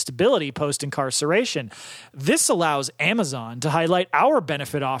provide stability post-incarceration. This allows Amazon to highlight our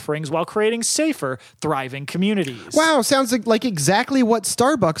benefit offerings while creating safer, thriving communities. Wow, sounds like exactly what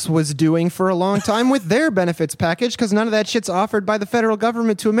Starbucks was doing for a long time with their benefits package, because none of that shit's offered by the federal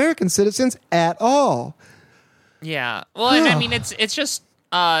government to American citizens at all. Yeah. Well, and I mean, it's just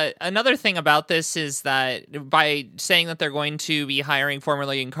another thing about this is that by saying that they're going to be hiring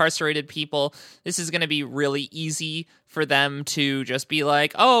formerly incarcerated people, this is going to be really easy for them to just be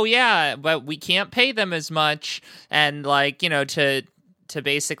like, oh, yeah, but we can't pay them as much. And like, to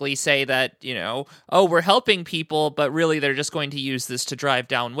basically say that, oh, we're helping people, but really they're just going to use this to drive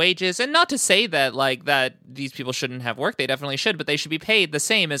down wages. And not to say that that these people shouldn't have work. They definitely should, but they should be paid the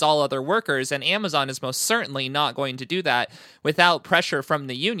same as all other workers. And Amazon is most certainly not going to do that without pressure from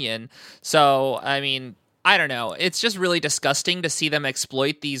the union. So, I mean, I don't know. It's just really disgusting to see them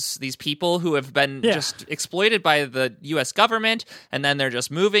exploit these people who have been just exploited by the U.S. government, and then they're just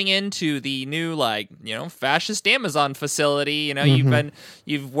moving into the new fascist Amazon facility.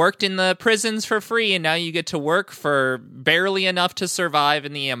 You've worked in the prisons for free, and now you get to work for barely enough to survive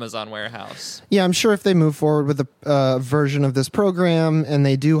in the Amazon warehouse. Yeah, I'm sure if they move forward with a version of this program and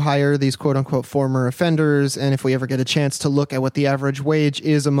they do hire these quote unquote former offenders, and if we ever get a chance to look at what the average wage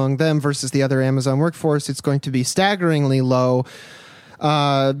is among them versus the other Amazon workforce, it's going to be staggeringly low,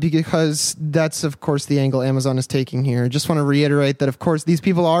 because that's, of course, the angle Amazon is taking here. Just want to reiterate that, of course, these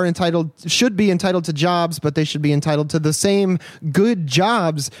people should be entitled to jobs, but they should be entitled to the same good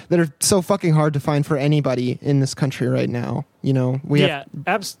jobs that are so fucking hard to find for anybody in this country right now.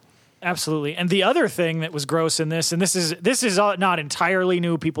 Absolutely. And the other thing that was gross in this, and this is not entirely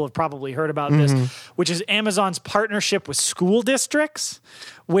new, people have probably heard about this, which is Amazon's partnership with school districts,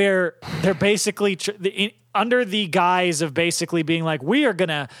 where they're basically under the guise of basically being like, we are going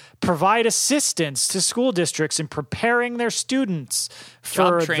to provide assistance to school districts in preparing their students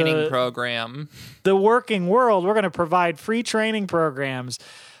for job training program, the working world. We're going to provide free training programs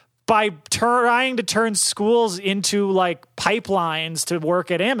by trying to turn schools into like pipelines to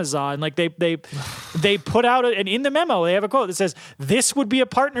work at Amazon. Like they put out and in the memo, they have a quote that says, this would be a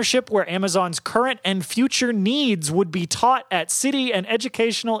partnership where Amazon's current and future needs would be taught at city and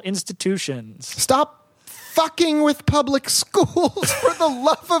educational institutions. Stop fucking with public schools, for the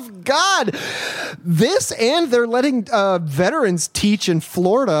love of God. This, and they're letting veterans teach in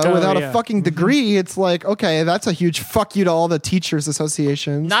Florida without a fucking degree. It's like, okay, that's a huge fuck you to all the teachers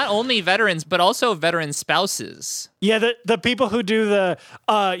associations. Not only veterans, but also veteran spouses. Yeah, the people who do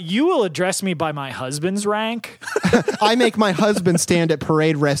you will address me by my husband's rank. I make my husband stand at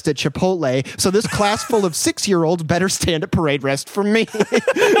parade rest at Chipotle, so this class full of 6-year-olds better stand at parade rest for me.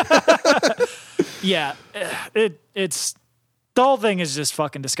 Yeah, it's the whole thing is just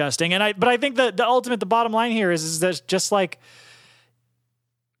fucking disgusting. But I think the bottom line here is that just like,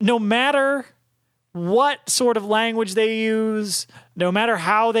 no matter what sort of language they use, no matter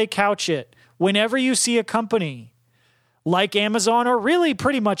how they couch it, whenever you see a company like Amazon, or really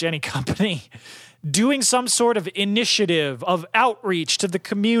pretty much any company, doing some sort of initiative of outreach to the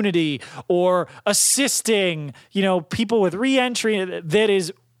community or assisting, people with reentry, that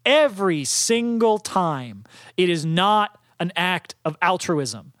is every single time, it is not an act of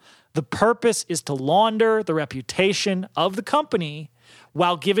altruism. The purpose is to launder the reputation of the company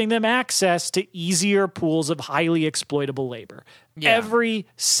while giving them access to easier pools of highly exploitable labor. Yeah. Every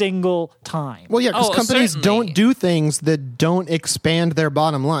single time. Well, yeah, because companies don't do things that don't expand their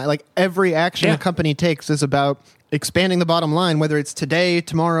bottom line. Like, every action a company takes is about expanding the bottom line, whether it's today,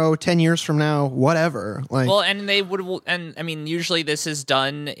 tomorrow, 10 years from now, whatever. Usually this is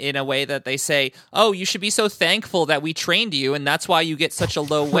done in a way that they say, oh, you should be so thankful that we trained you, and that's why you get such a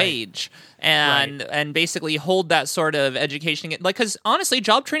low wage. And basically hold that sort of education, because honestly,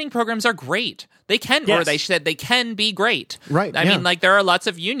 job training programs are great. They can, or they can be great. Right. I mean, there are lots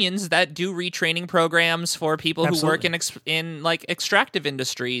of unions that do retraining programs for people who work in extractive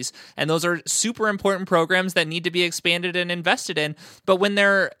industries, and those are super important programs that need to be expanded and invested in. But when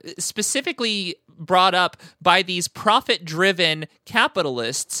they're specifically brought up by these profit-driven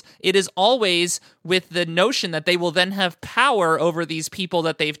capitalists, it is always with the notion that they will then have power over these people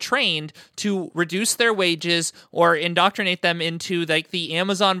that they've trained to reduce their wages or indoctrinate them into the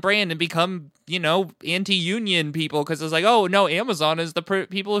Amazon brand and become, anti-union people, because it's like, oh no, Amazon is the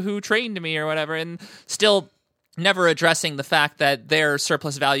people who trained me or whatever. And still, never addressing the fact that their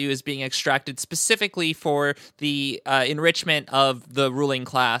surplus value is being extracted specifically for the enrichment of the ruling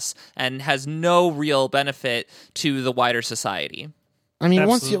class and has no real benefit to the wider society. I mean,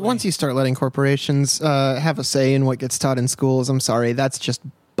 Absolutely. once you start letting corporations have a say in what gets taught in schools, I'm sorry, that's just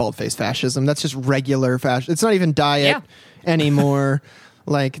bald-faced fascism. That's just regular fascism. It's not even diet anymore.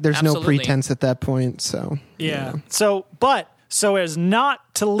 Like, there's no Absolutely. pretense at that point. So Yeah. So as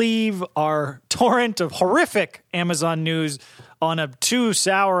not to leave our torrent of horrific Amazon news on a too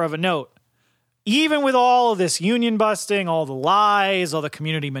sour of a note, even with all of this union busting, all the lies, all the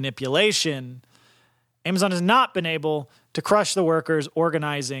community manipulation, Amazon has not been able to crush the workers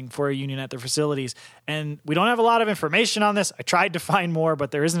organizing for a union at their facilities. And we don't have a lot of information on this. I tried to find more,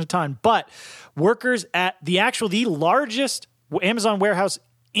 but there isn't a ton. But workers at the largest Amazon warehouse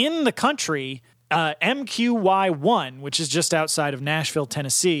in the country, MQY1, which is just outside of Nashville,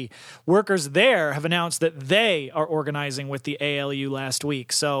 Tennessee, workers there have announced that they are organizing with the ALU last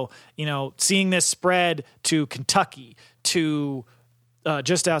week. So, seeing this spread to Kentucky, to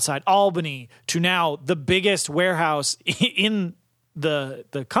just outside Albany, to now the biggest warehouse in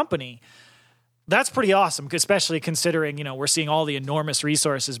the company, that's pretty awesome, especially considering, we're seeing all the enormous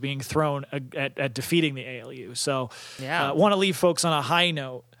resources being thrown at defeating the ALU. So want to leave folks on a high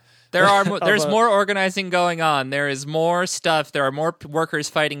note. There's more organizing going on. There is more stuff. There are more workers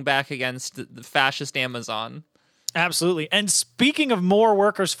fighting back against the fascist Amazon. Absolutely. And speaking of more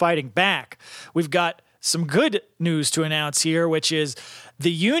workers fighting back, we've got some good news to announce here, which is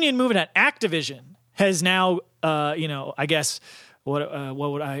the union movement at Activision has now, I guess, what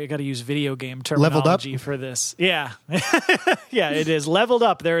would I got to use video game terminology for this? Yeah. Yeah, it is leveled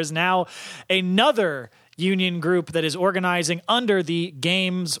up. There is now another union group that is organizing under the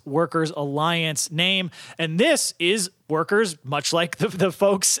Games Workers Alliance name. And this is workers, much like the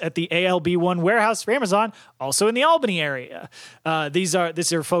folks at the ALB1 warehouse for Amazon, also in the Albany area. These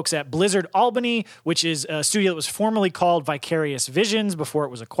are folks at Blizzard Albany, which is a studio that was formerly called Vicarious Visions before it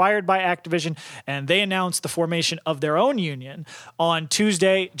was acquired by Activision. And they announced the formation of their own union on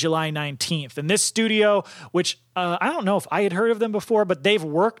Tuesday, July 19th. And this studio, which I don't know if I had heard of them before, but they've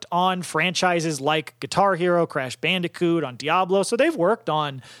worked on franchises like Guitar Hero, Crash Bandicoot, on Diablo. So they've worked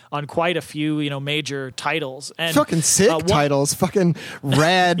on quite a few, major titles. And fucking sick titles, fucking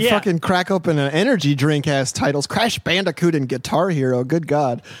rad, fucking crack open an energy drink ass titles. Crash Bandicoot and Guitar Hero. Good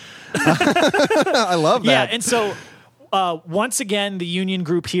God. I love that. Yeah, and so once again, the union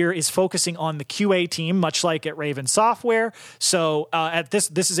group here is focusing on the QA team, much like at Raven Software. So at this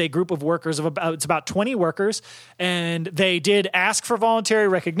is a group of workers of about 20 workers, and they did ask for voluntary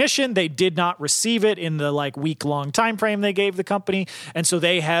recognition. They did not receive it in the week-long time frame they gave the company, and so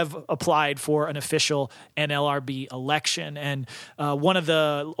they have applied for an official NLRB election. And one of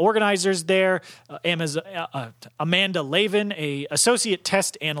the organizers there, Amanda Lavin, a associate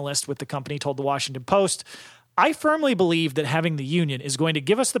test analyst with the company, told the Washington Post, "I firmly believe that having the union is going to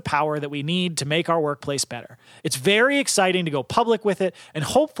give us the power that we need to make our workplace better. It's very exciting to go public with it and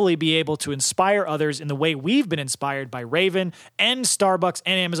hopefully be able to inspire others in the way we've been inspired by Raven and Starbucks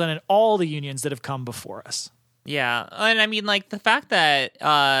and Amazon and all the unions that have come before us." Yeah, and I mean, the fact that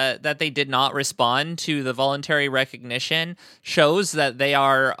that they did not respond to the voluntary recognition shows that they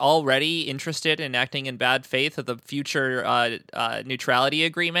are already interested in acting in bad faith of the future neutrality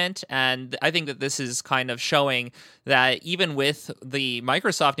agreement, and I think that this is kind of showing that even with the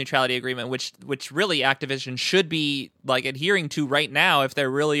Microsoft neutrality agreement, which really Activision should be adhering to right now if they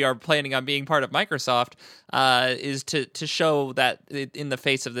really are planning on being part of Microsoft, is to show that in the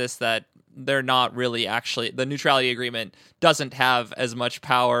face of this that they're not really actually, the neutrality agreement doesn't have as much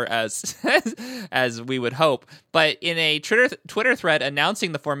power as as we would hope. But in a Twitter thread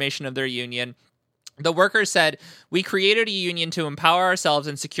announcing the formation of their union, the workers said, "We created a union to empower ourselves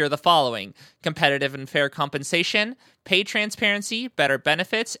and secure the following: competitive and fair compensation, pay transparency, better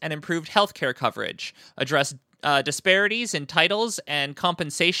benefits, and improved healthcare coverage, address disparities in titles and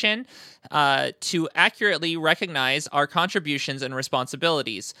compensation to accurately recognize our contributions and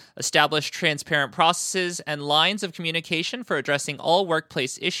responsibilities, establish transparent processes and lines of communication for addressing all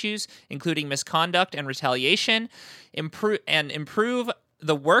workplace issues, including misconduct and retaliation, improve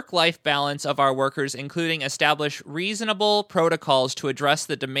the work-life balance of our workers, including establish reasonable protocols to address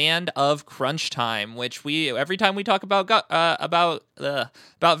the demand of crunch time," which every time we talk about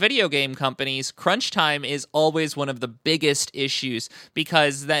video game companies, crunch time is always one of the biggest issues,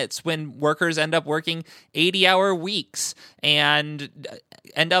 because that's when workers end up working 80-hour weeks and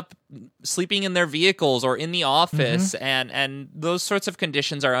end up sleeping in their vehicles or in the office, and those sorts of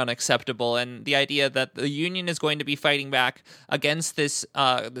conditions are unacceptable. And the idea that the union is going to be fighting back against this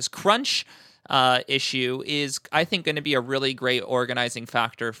crunch issue is, I think, going to be a really great organizing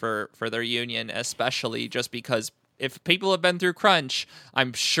factor for their union, especially just because if people have been through crunch,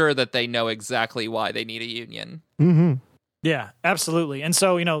 I'm sure that they know exactly why they need a union. Mm-hmm. Yeah, absolutely. And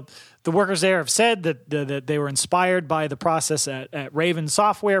so, the workers there have said that they were inspired by the process at Raven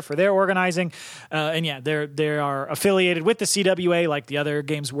Software for their organizing. And yeah, they are affiliated with the CWA like the other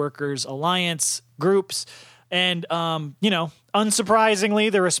Games Workers Alliance groups. And,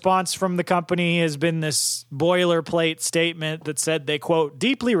 unsurprisingly, the response from the company has been this boilerplate statement that said they, quote,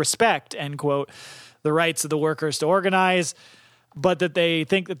 deeply respect, end quote, the rights of the workers to organize, but that they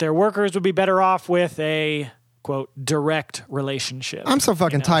think that their workers would be better off with a, quote, direct relationship. I'm so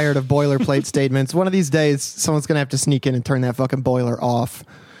fucking tired of boilerplate statements. One of these days, someone's going to have to sneak in and turn that fucking boiler off.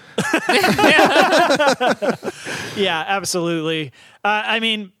 Yeah, absolutely.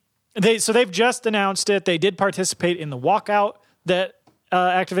 They've just announced it. They did participate in the walkout that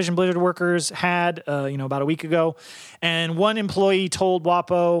Activision Blizzard workers had, about a week ago. And one employee told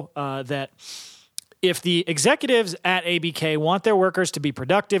WAPO that if the executives at ABK want their workers to be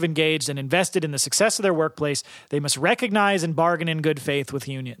productive, engaged, and invested in the success of their workplace, they must recognize and bargain in good faith with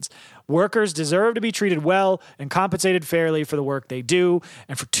unions. Workers deserve to be treated well and compensated fairly for the work they do,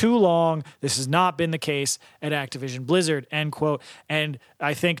 and for too long, this has not been the case at Activision Blizzard, end quote. And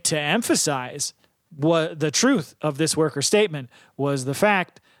I think to emphasize what the truth of this worker statement was the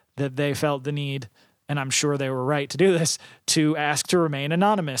fact that they felt the need, and I'm sure they were right to do this, to ask to remain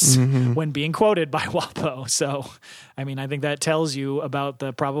anonymous when being quoted by WAPO. So, I think that tells you about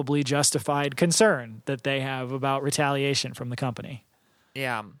the probably justified concern that they have about retaliation from the company.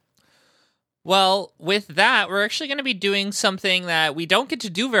 Yeah. Well, with that, we're actually going to be doing something that we don't get to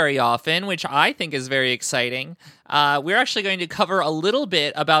do very often, which I think is very exciting. We're actually going to cover a little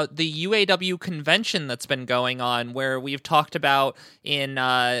bit about the UAW convention that's been going on, where we've talked about in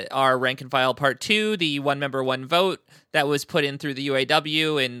our Rank and File Part 2, the one member, one vote that was put in through the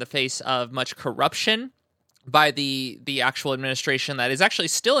UAW in the face of much corruption by the actual administration that is actually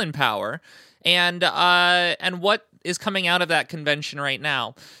still in power, and what is coming out of that convention right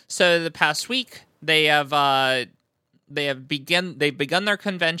now. So the past week, they've begun their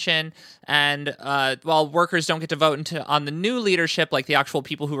convention, and while workers don't get to vote on the new leadership, like the actual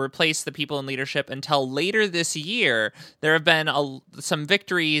people who replace the people in leadership, until later this year, there have been some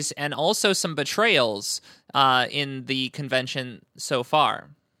victories and also some betrayals in the convention so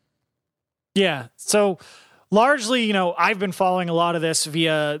far. Yeah, so largely, I've been following a lot of this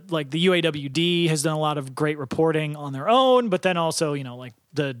via, like, the UAWD has done a lot of great reporting on their own, but then also, like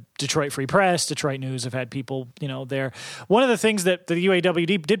the Detroit Free Press, Detroit News have had people, there. One of the things that the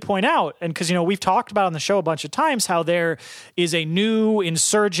UAWD did point out, and because, we've talked about on the show a bunch of times, how there is a new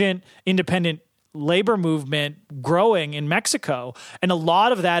insurgent, independent labor movement growing in Mexico, and a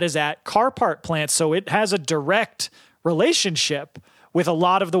lot of that is at car part plants, so it has a direct relationship with a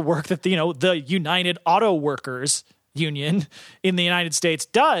lot of the work that the United Auto Workers Union in the United States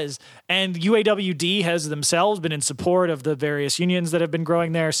does. And UAWD has themselves been in support of the various unions that have been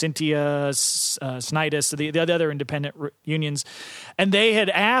growing there, Cynthia, Snidus, the other independent unions. And they had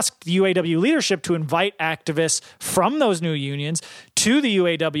asked the UAW leadership to invite activists from those new unions to the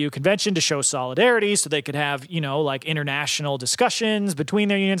UAW convention to show solidarity so they could have, international discussions between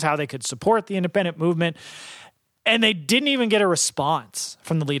their unions, how they could support the independent movement. And they didn't even get a response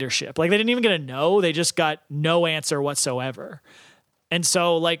from the leadership. Like, they didn't even get a no. They just got no answer whatsoever. And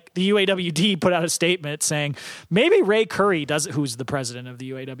so, like, the UAWD put out a statement saying maybe Ray Curry, who's the president of the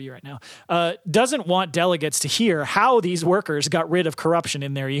UAW right now, doesn't want delegates to hear how these workers got rid of corruption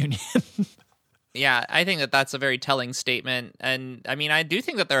in their union. Yeah, I think that's a very telling statement, and I do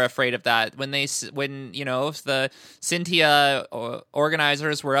think that they're afraid of that. When if the Cynthia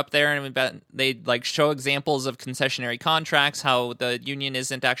organizers were up there and they'd like show examples of concessionary contracts, how the union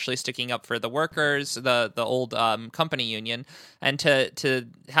isn't actually sticking up for the workers, the old company union, and to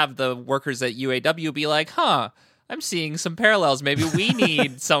have the workers at UAW be like, I'm seeing some parallels. Maybe we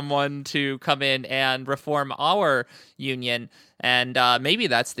need someone to come in and reform our union. And maybe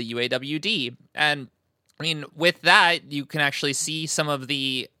that's the UAWD. And with that, you can actually see some of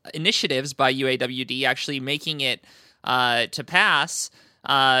the initiatives by UAWD actually making it to pass.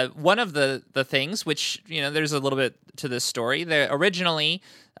 One of the things, which, there's a little bit to this story. Originally,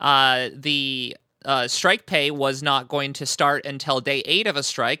 the strike pay was not going to start until day 8 of a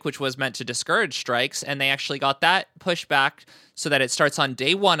strike, which was meant to discourage strikes, and they actually got that pushed back so that it starts on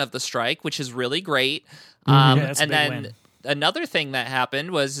day 1 of the strike, which is really great. That's a big win. Another thing that happened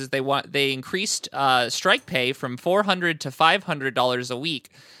was they increased strike pay from $400 to $500 a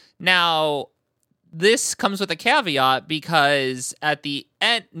week. Now, this comes with a caveat because at the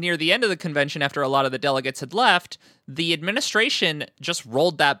end, near the end of the convention, after a lot of the delegates had left, the administration just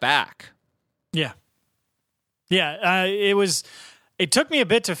rolled that back. Yeah. Yeah. It took me a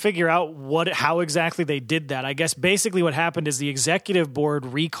bit to figure out how exactly they did that. I guess basically what happened is the executive board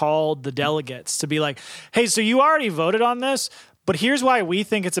recalled the delegates to be like, hey, so you already voted on this, but here's why we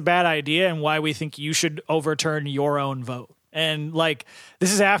think it's a bad idea and why we think you should overturn your own vote. And like,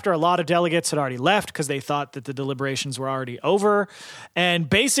 this is after a lot of delegates had already left because they thought that the deliberations were already over. And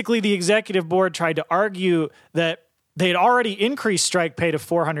basically the executive board tried to argue that they had already increased strike pay to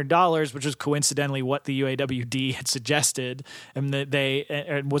 $400, which was coincidentally what the UAWD had suggested and that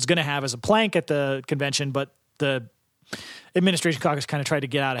they was going to have as a plank at the convention, but the administration caucus kind of tried to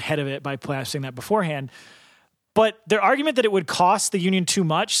get out ahead of it by passing that beforehand. But their argument that it would cost the union too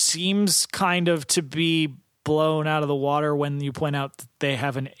much seems kind of to be blown out of the water when you point out that they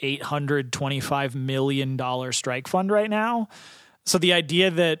have an $825 million strike fund right now. So the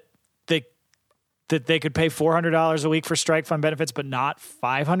idea that they could pay $400 a week for strike fund benefits, but not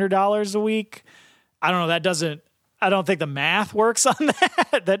 $500 a week. I don't know. I don't think the math works on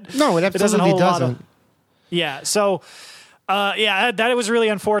that. No, it absolutely doesn't. Yeah. So, that was really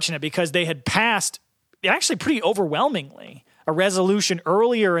unfortunate because they had passed actually pretty overwhelmingly a resolution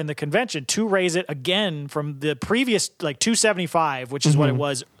earlier in the convention to raise it again from the previous like 275, which is what it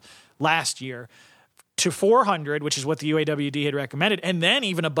was last year, to 400, which is what the UAWD had recommended, and then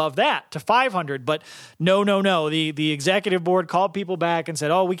even above that to 500. But no. The executive board called people back and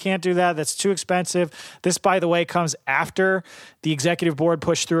said, oh, we can't do that. That's too expensive. This, by the way, comes after the executive board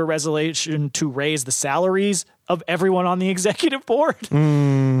pushed through a resolution to raise the salaries of everyone on the executive board. So,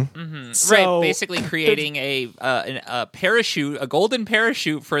 right, basically creating a parachute, a golden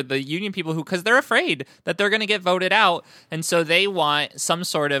parachute for the union people because they're afraid that they're going to get voted out, and so they want some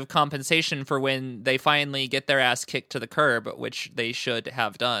sort of compensation for when they finally get their ass kicked to the curb, which they should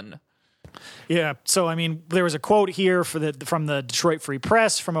have done. Yeah. So, I mean, there was a quote here from the Detroit Free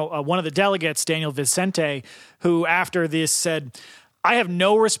Press from one of the delegates, Daniel Vicente, who after this said, I have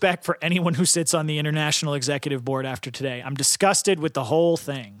no respect for anyone who sits on the International Executive Board after today. I'm disgusted with the whole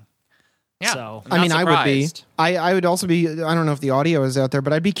thing. Yeah. So, I mean, I would be. I would also be. I don't know if the audio is out there,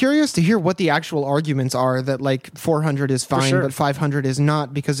 but I'd be curious to hear what the actual arguments are that like 400 is fine, but 500 is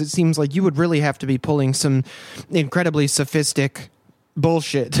not, because it seems like you would really have to be pulling some incredibly sophistic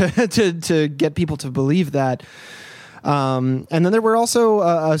bullshit to get people to believe that. And then there were also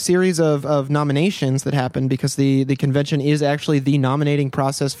a series of nominations that happened because the convention is actually the nominating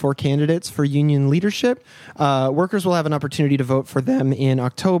process for candidates for union leadership. Workers will have an opportunity to vote for them in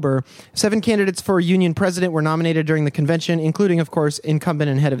October. 7 candidates for union president were nominated during the convention, including, of course,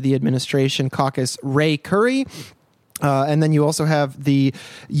 incumbent and head of the administration caucus, Ray Curry. And then you also have the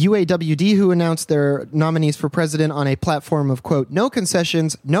UAWD, who announced their nominees for president on a platform of, quote, no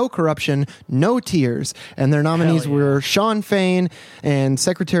concessions, no corruption, no tears. And their nominees were Sean Fain and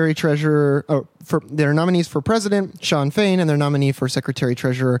Secretary Treasurer, for their nominees for president, Sean Fain, and their nominee for Secretary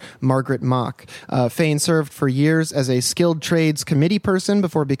Treasurer, Margaret Mock. Fain served for years as a skilled trades committee person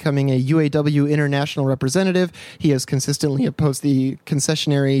before becoming a UAW international representative. He has consistently opposed the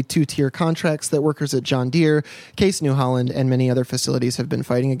concessionary 2-tier contracts that workers at John Deere, Case New Holland, and many other facilities have been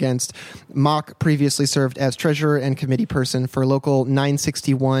fighting against. Mock previously served as treasurer and committee person for Local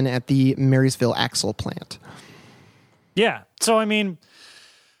 961 at the Marysville Axle plant. Yeah. So, I mean,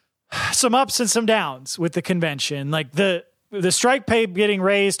 some ups and some downs with the convention. Like the strike pay getting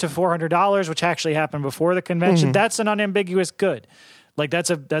raised to $400, which actually happened before the convention, that's an unambiguous good. Like that's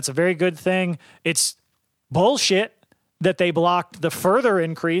a very good thing. It's bullshit that they blocked the further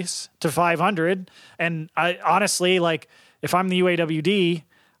increase to 500. And I honestly, like, if I'm the UAWD,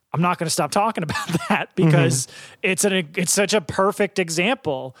 I'm not going to stop talking about that because it's such a perfect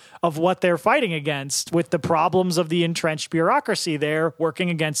example of what they're fighting against with the problems of the entrenched bureaucracy there, working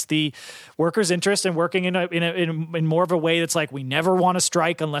against the workers' interest and working in more of a way that's like, we never want to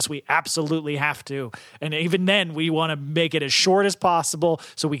strike unless we absolutely have to. And even then we want to make it as short as possible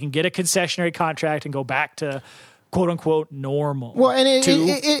so we can get a concessionary contract and go back to quote unquote normal. Well,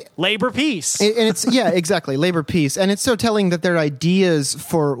 and labor peace. And it's, yeah, exactly. Labor peace. And it's so telling that their ideas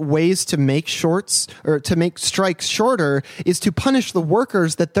for ways to make shorts or to make strikes shorter is to punish the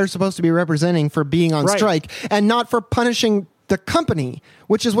workers that they're supposed to be representing for being on strike and not for punishing the company,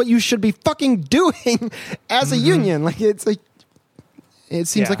 which is what you should be fucking doing as a union. Like, it's like, it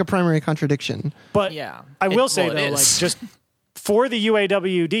seems like a primary contradiction. But I will say though, like, just for the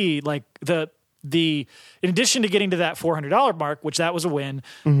UAWD, like in addition to getting to that $400 mark, which that was a win,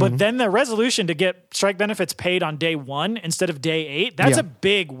 but then the resolution to get strike benefits paid on day 1 instead of day 8, that's a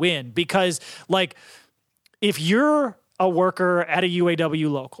big win, because like if you're a worker at a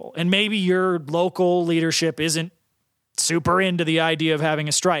UAW local and maybe your local leadership isn't super into the idea of having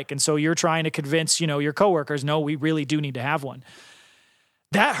a strike, and so you're trying to convince, your coworkers, no, we really do need to have one.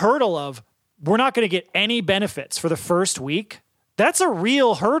 That hurdle of we're not going to get any benefits for the first week, that's a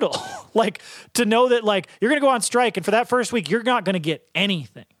real hurdle. Like to know that like you're going to go on strike and for that first week, you're not going to get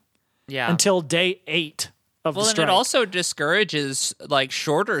anything until day 8 of the strike. Well, and it also discourages like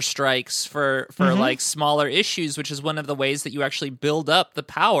shorter strikes for like smaller issues, which is one of the ways that you actually build up the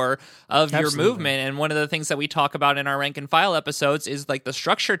power of your movement. And one of the things that we talk about in our rank and file episodes is like the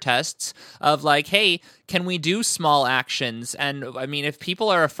structure tests of like, hey, can we do small actions? And I mean, if people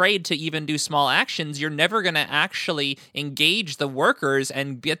are afraid to even do small actions, you're never going to actually engage the workers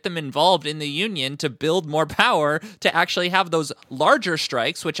and get them involved in the union to build more power to actually have those larger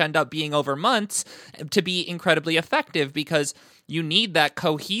strikes, which end up being over months, to be incredibly effective, because you need that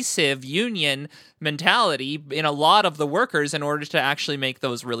cohesive union mentality in a lot of the workers in order to actually make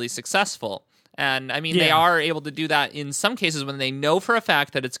those really successful. And I mean, they are able to do that in some cases when they know for a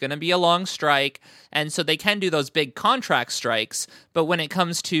fact that it's going to be a long strike. And so they can do those big contract strikes. But when it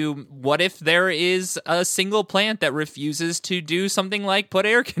comes to what if there is a single plant that refuses to do something like put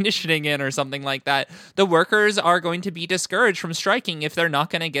air conditioning in or something like that, the workers are going to be discouraged from striking if they're not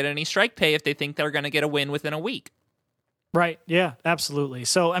going to get any strike pay if they think they're going to get a win within a week. Right. Yeah, absolutely.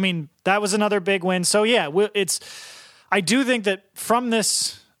 So, I mean, that was another big win. So, yeah, I do think that from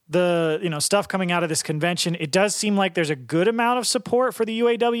this, stuff coming out of this convention, it does seem like there's a good amount of support for the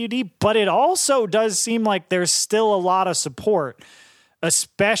UAWD, but it also does seem like there's still a lot of support,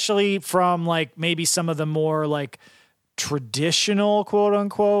 especially from like maybe some of the more like traditional quote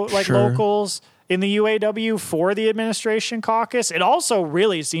unquote like locals in the UAW for the administration caucus. It also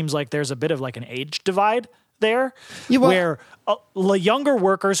really seems like there's a bit of like an age divide there, where younger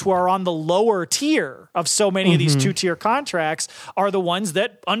workers who are on the lower tier of so many of these 2-tier contracts are the ones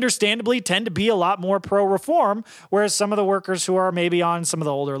that understandably tend to be a lot more pro-reform, whereas some of the workers who are maybe on some of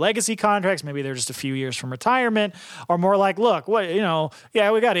the older legacy contracts, maybe they're just a few years from retirement, are more like, look, we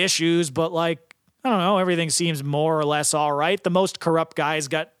got issues, but like, I don't know, everything seems more or less all right. The most corrupt guys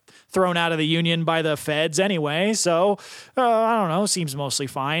got thrown out of the union by the feds anyway. So, I don't know, seems mostly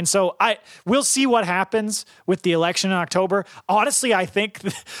fine. So we'll see what happens with the election in October. Honestly, I think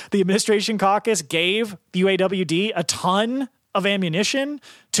the administration caucus gave the UAWD a ton of ammunition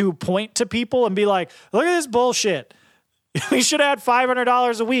to point to people and be like, look at this bullshit. We should have had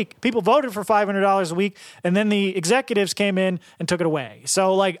 $500 a week. People voted for $500 a week, and then the executives came in and took it away.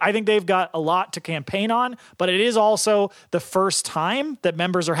 So, like, I think they've got a lot to campaign on, but it is also the first time that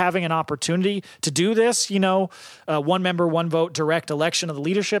members are having an opportunity to do this, one member, one vote, direct election of the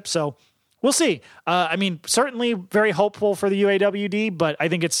leadership. So we'll see. I mean, certainly very hopeful for the UAWD, but I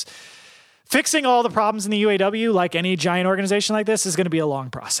think it's fixing all the problems in the UAW, like any giant organization like this, is going to be a long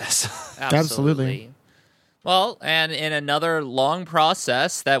process. Absolutely. Well, and in another long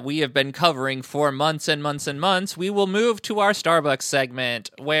process that we have been covering for months and months and months, we will move to our Starbucks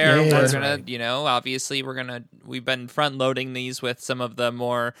segment, where we're going to, obviously we've been front loading these with some of the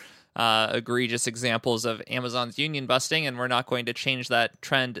more egregious examples of Amazon's union busting, and we're not going to change that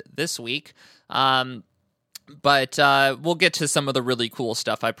trend this week. But we'll get to some of the really cool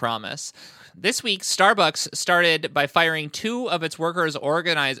stuff, I promise. This week, Starbucks started by firing two of its worker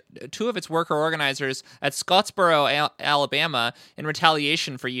organizers at Scottsboro, Alabama, in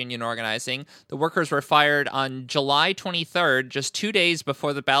retaliation for union organizing. The workers were fired on July 23rd, just 2 days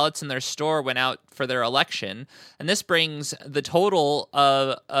before the ballots in their store went out for their election. And this brings the total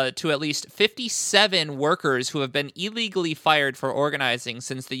to at least 57 workers who have been illegally fired for organizing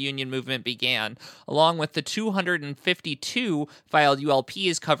since the union movement began, along with the 252 filed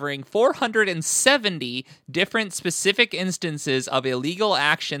ULPs covering 470 different specific instances of illegal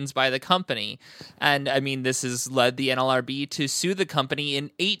actions by the company. And I mean, this has led the NLRB to sue the company in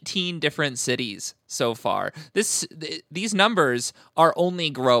 18 different cities so far. These numbers are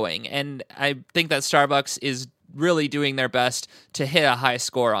only growing, and I think that Starbucks is really doing their best to hit a high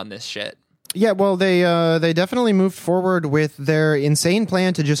score on this shit. Yeah, well, they definitely moved forward with their insane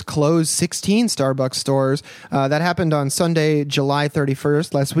plan to just close 16 Starbucks stores. That happened on Sunday, July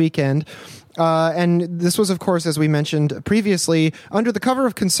 31st, last weekend. And this was, of course, as we mentioned previously, under the cover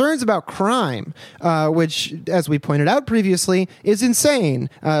of concerns about crime, which, as we pointed out previously, is insane,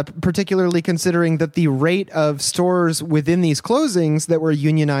 particularly considering that the rate of stores within these closings that were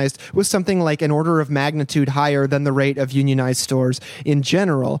unionized was something like an order of magnitude higher than the rate of unionized stores in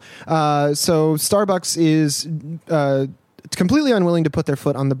general. So Starbucks is completely unwilling to put their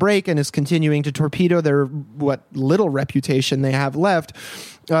foot on the brake and is continuing to torpedo their what little reputation they have left.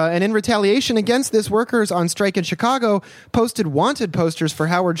 And in retaliation against this, workers on strike in Chicago posted wanted posters for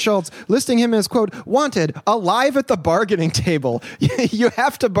Howard Schultz, listing him as, quote, wanted, alive at the bargaining table. You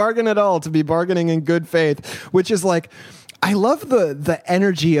have to bargain at all to be bargaining in good faith, which is like, I love the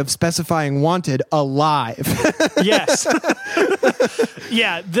energy of specifying wanted alive. Yes.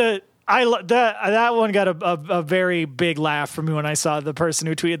 Yeah, that one got a very big laugh from me when I saw the person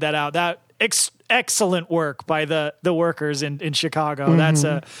who tweeted that out. That excellent work by the workers in Chicago. Mm-hmm. That's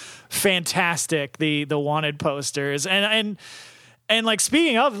a fantastic, the wanted posters. And like,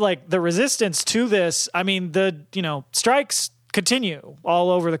 speaking of like the resistance to this, I mean, strikes continue all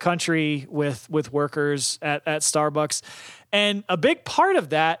over the country with workers at Starbucks. And a big part of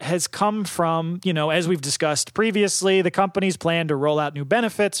that has come from, as we've discussed previously, the company's plan to roll out new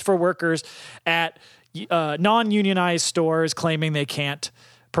benefits for workers at non-unionized stores, claiming they can't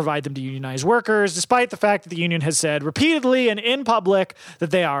provide them to unionized workers, despite the fact that the union has said repeatedly and in public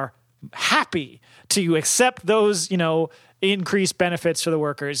that they are happy to accept those, increased benefits for the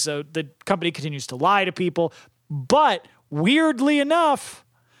workers. So the company continues to lie to people. But weirdly enough,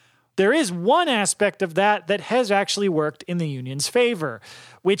 there is one aspect of that has actually worked in the union's favor,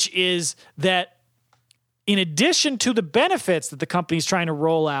 which is that in addition to the benefits that the company's trying to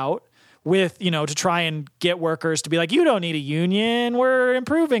roll out with, to try and get workers to be like, you don't need a union, we're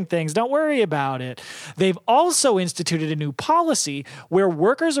improving things, don't worry about it. They've also instituted a new policy where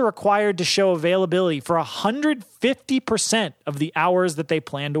workers are required to show availability for 150% of the hours that they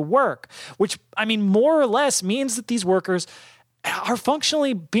plan to work, which, more or less means that these workers are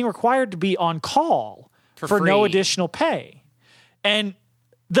functionally being required to be on call for no additional pay. And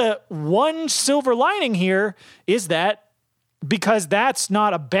the one silver lining here is that because that's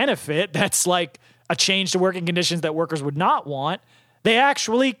not a benefit, that's like a change to working conditions that workers would not want, they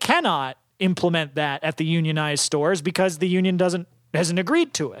actually cannot implement that at the unionized stores because the union hasn't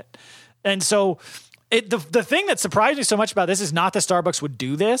agreed to it. And so the thing that surprised me so much about this is not that Starbucks would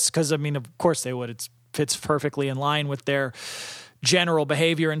do this, because, of course they would. It fits perfectly in line with their general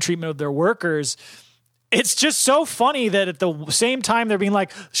behavior and treatment of their workers. It's just so funny that at the same time they're being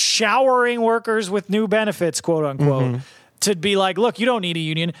like showering workers with new benefits, quote unquote, to be like, look, you don't need a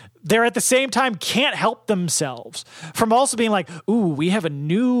union. They're at the same time can't help themselves from also being like, ooh, we have a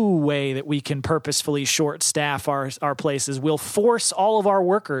new way that we can purposefully short staff our places. We'll force all of our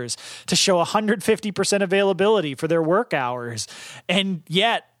workers to show 150% availability for their work hours. And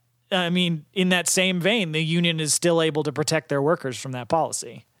yet, in that same vein, the union is still able to protect their workers from that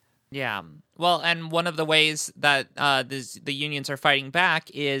policy. Yeah. Well, and one of the ways that the unions are fighting back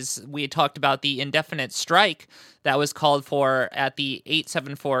is we had talked about the indefinite strike that was called for at the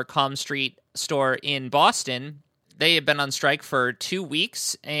 874 Comm Street store in Boston. They have been on strike for 2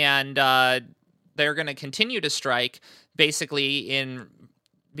 weeks, and they're going to continue to strike basically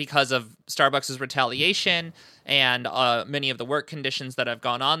because of Starbucks' retaliation and many of the work conditions that have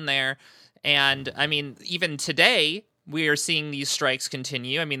gone on there. And, even today, we are seeing these strikes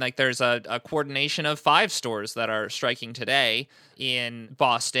continue. There's a coordination of 5 stores that are striking today in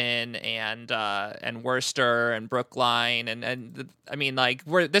Boston and Worcester and Brookline.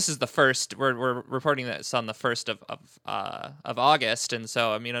 This is the first. We're reporting this on the 1st of August, and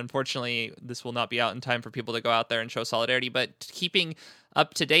so unfortunately, this will not be out in time for people to go out there and show solidarity. But keeping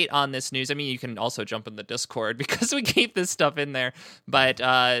up to date on this news, you can also jump in the Discord because we keep this stuff in there. But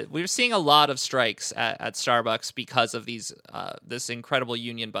we're seeing a lot of strikes at Starbucks because of this incredible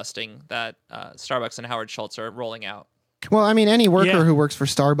union busting that Starbucks and Howard Schultz are rolling out. Well, any worker who works for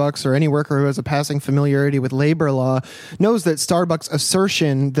Starbucks or any worker who has a passing familiarity with labor law knows that Starbucks'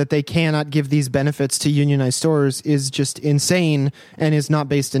 assertion that they cannot give these benefits to unionized stores is just insane and is not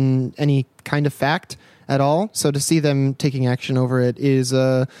based in any kind of fact at all. So to see them taking action over it is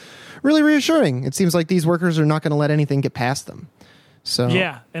really reassuring. It seems like these workers are not going to let anything get past them. So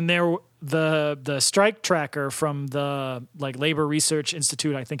yeah, and the strike tracker from the Labor Research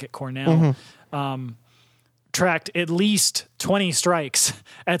Institute, I think at Cornell, tracked at least 20 strikes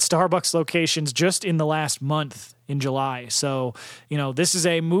at Starbucks locations just in the last month in July. So, this is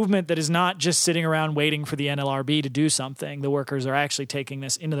a movement that is not just sitting around waiting for the NLRB to do something. The workers are actually taking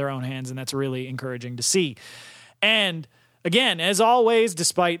this into their own hands, and that's really encouraging to see. And again, as always,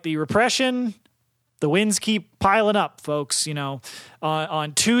 despite the repression, the wins keep piling up, folks.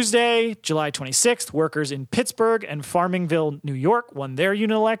 On Tuesday, July 26th, workers in Pittsburgh and Farmingville, New York, won their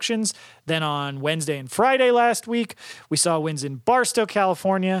unit elections. Then on Wednesday and Friday last week, we saw wins in Barstow,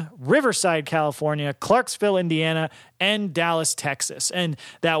 California, Riverside, California, Clarksville, Indiana, and Dallas, Texas. And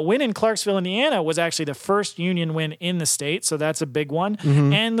that win in Clarksville, Indiana was actually the first union win in the state, so that's a big one.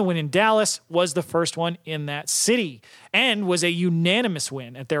 And the win in Dallas was the first one in that city and was a unanimous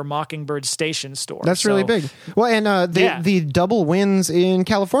win at their Mockingbird Station store. That's really big. Well, and the double wins in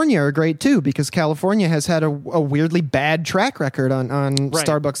California are great too, because California has had a weirdly bad track record on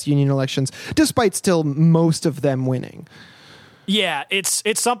Starbucks union elections, despite still most of them winning. Yeah, it's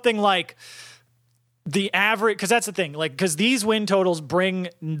something like the average, because that's the thing, because these win totals bring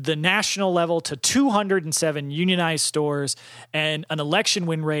the national level to 207 unionized stores and an election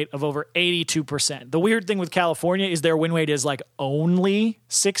win rate of over 82%. The weird thing with California is their win rate is only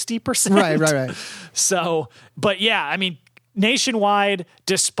 60%. Right. So, but yeah, I mean, nationwide,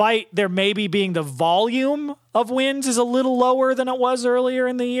 despite there maybe being the volume of wins is a little lower than it was earlier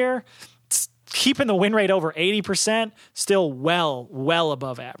in the year, keeping the win rate over 80%, still well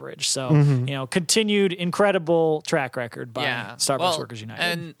above average. So, continued incredible track record by Starbucks Workers United.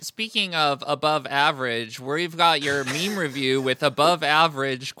 And speaking of above average, we've got your meme review with above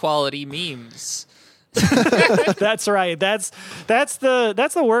average quality memes. That's right. That's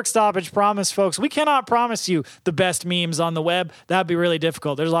the work stoppage promise, folks. We cannot promise you the best memes on the web. That'd be really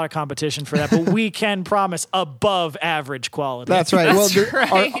difficult. There's a lot of competition for that, but we can promise above average quality. That's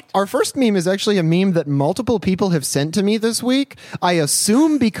right. Our first meme is actually a meme that multiple people have sent to me this week. I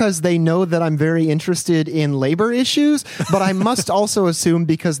assume because they know that I'm very interested in labor issues, but I must also assume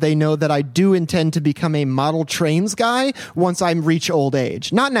because they know that I do intend to become a model trains guy once I reach old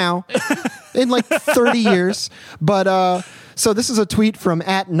age. Not now. In 30 years. But so this is a tweet from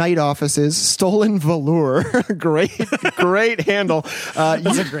 @NightOffices, Stolen Velour. great handle.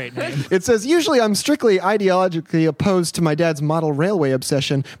 That's a great name. It says, usually I'm strictly ideologically opposed to my dad's model railway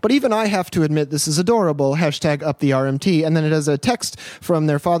obsession, but even I have to admit this is adorable. #UpTheRMT. And then it has a text from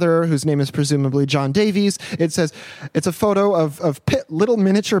their father, whose name is presumably John Davies. It says, it's a photo of little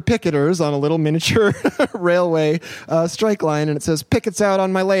miniature picketers on a little miniature railway strike line. And it says, pickets out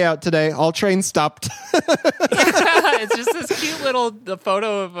on my layout today. All trains stopped. It's just this cute little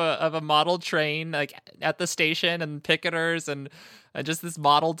photo of a model train at the station and picketers and just this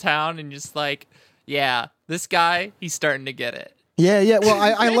model town and just this guy, he's starting to get it. Yeah. Well,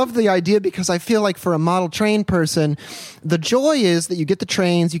 I love the idea because I feel like for a model train person, the joy is that you get the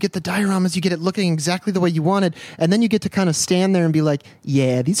trains, you get the dioramas, you get it looking exactly the way you wanted, and then you get to kind of stand there and be like,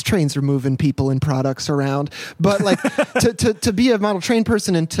 yeah, these trains are moving people and products around. But to be a model train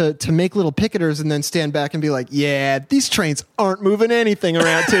person and to make little picketers and then stand back and be like, yeah, these trains aren't moving anything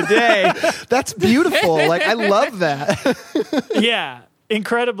around today. That's beautiful. I love that. Yeah.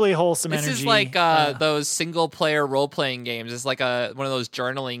 Incredibly wholesome energy. This is like those single-player role-playing games. It's like one of those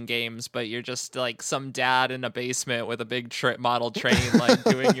journaling games, but you're just like some dad in a basement with a big model train,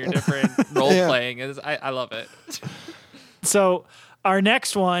 doing your different role-playing. Yeah. I love it. So our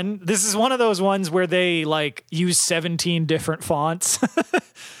next one, this is one of those ones where they use 17 different fonts.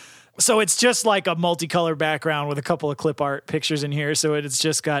 So it's just like a multicolor background with a couple of clip art pictures in here. So it's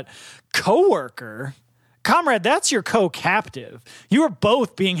just got coworker. Comrade, that's your co-captive. You are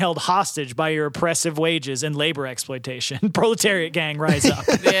both being held hostage by your oppressive wages and labor exploitation. Proletariat gang, rise up.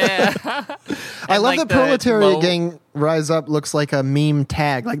 Yeah. I love that Proletariat gang rise up looks like a meme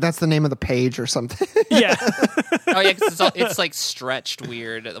tag. That's the name of the page or something. Yeah. Oh, yeah, because it's stretched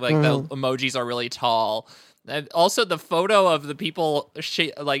weird. The emojis are really tall. And also, the photo of the people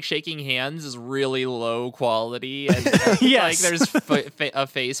shaking hands is really low quality. And, yes. There's a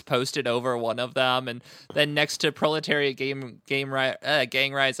face posted over one of them, and then next to Proletariat gang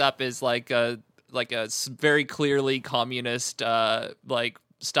rise up is a very clearly communist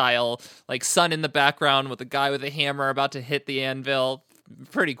style sun in the background with a guy with a hammer about to hit the anvil.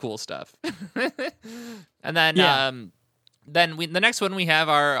 Pretty cool stuff. And then. Then the next one we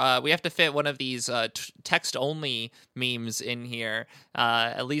have we have to fit one of these text-only memes in here,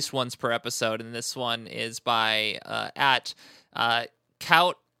 at least once per episode, and this one is by Cat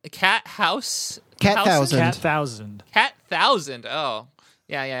Thousand. Oh.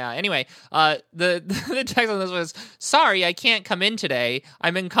 Yeah. Anyway, the text on this was, sorry, I can't come in today.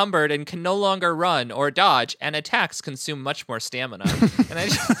 I'm encumbered and can no longer run or dodge, and attacks consume much more stamina. And I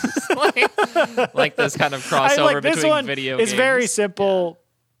just like this kind of crossover between video games. It's very simple.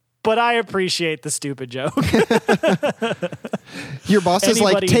 but I appreciate the stupid joke. Your boss is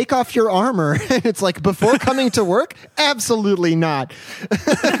like, take off your armor. It's like, before coming to work? Absolutely not.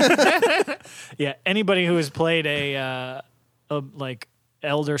 Yeah, anybody who has played a like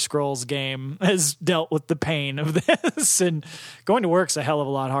Elder Scrolls game has dealt with the pain of this, and going to work's a hell of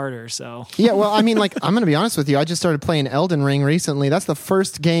a lot harder. So yeah, well, I mean, like, I'm going to be honest with you. I just started playing Elden Ring recently. That's the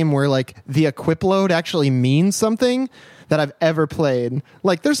first game where like the equip load actually means something that I've ever played.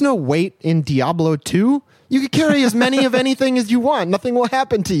 Like, there's no weight in Diablo 2. You can carry as many of anything as you want. Nothing will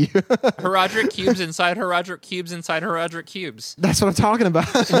happen to you. Herodric cubes inside Herodric cubes inside Herodric cubes. That's what I'm talking about.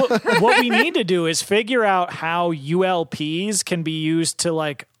 what we need to do is figure out how ULPs can be used to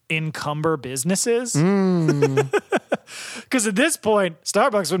like encumber businesses. Because at this point,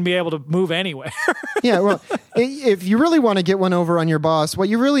 Starbucks wouldn't be able to move anywhere. Yeah, well, if you really want to get one over on your boss, what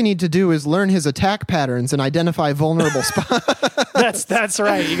you really need to do is learn his attack patterns and identify vulnerable spots. That's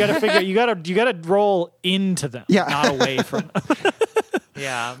right. You got to figure. You got to roll into them, not away from them.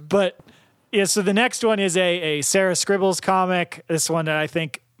 Yeah, but yeah. So the next one is a Sarah Scribbles comic. This one that I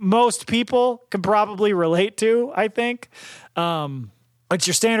think most people can probably relate to. I think it's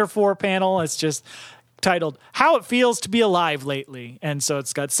your standard 4-panel. It's just titled "How It Feels to Be Alive Lately," and so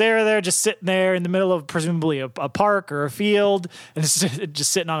it's got Sarah there just sitting there in the middle of presumably a park or a field, and it's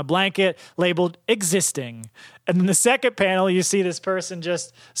just sitting on a blanket labeled "Existing." And then the second panel, you see this person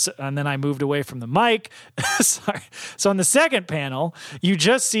and then I moved away from the mic. Sorry. So on the second panel, you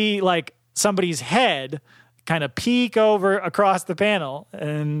just see like somebody's head kind of peek over across the panel,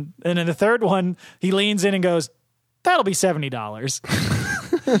 and in the third one, he leans in and goes, "That'll be $70."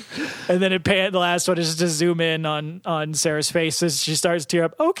 And then the last one is just to zoom in on Sarah's face as she starts to tear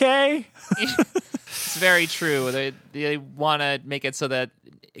up. Okay. It's very true. They want to make it so that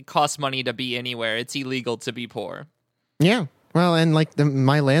it costs money to be anywhere. It's illegal to be poor. Yeah. Well, and like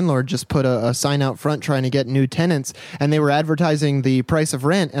my landlord just put a sign out front trying to get new tenants, and they were advertising the price of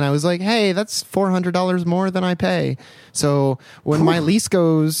rent. And I was like, hey, that's $400 more than I pay. So when my lease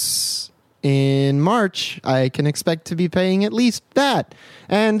goes in March, I can expect to be paying at least that.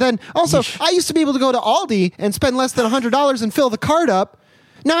 And then also, I used to be able to go to Aldi and spend less than $100 and fill the cart up.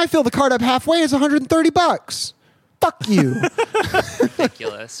 Now I fill the cart up halfway, it's $130. Fuck you.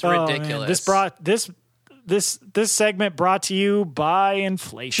 Ridiculous. Ridiculous. Man. This segment brought to you by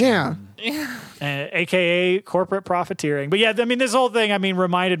inflation. Yeah. AKA corporate profiteering. But yeah, I mean, this whole thing,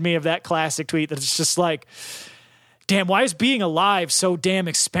 remanded me of that classic tweet that's just like, damn, why is being alive so damn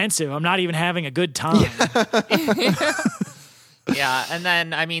expensive? I'm not even having a good time. Yeah, and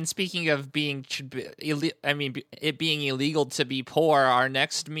then, speaking of it being illegal to be poor, our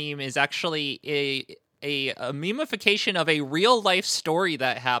next meme is actually a memification of a real life story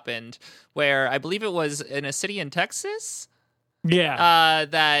that happened where I believe it was in a city in Texas. Yeah.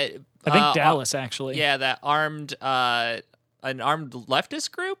 That I think Dallas actually. Yeah, that an armed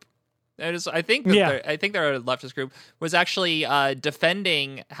leftist group. I think they're a leftist group was actually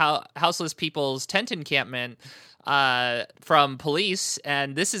defending houseless people's tent encampment from police,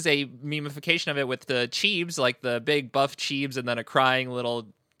 and this is a memification of it with the Cheebs, like the big buff Cheebs, and then a crying little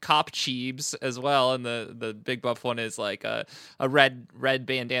cop Cheebs as well, and the big buff one is like a red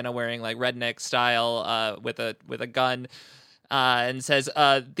bandana wearing like redneck style with a gun. And says,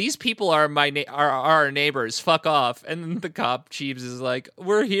 "These people are our neighbors. Fuck off." And the cop Cheebs is like,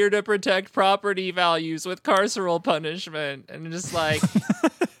 "We're here to protect property values with carceral punishment." And just like,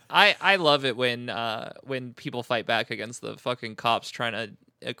 I love it when people fight back against the fucking cops trying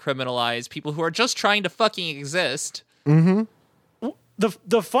to criminalize people who are just trying to fucking exist. Mm-hmm.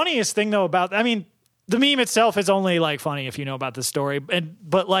 The funniest thing though about, the meme itself is only like funny if you know about the story,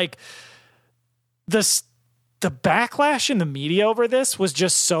 but like the backlash in the media over this was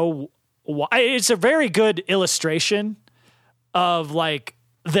just so. It's a very good illustration of like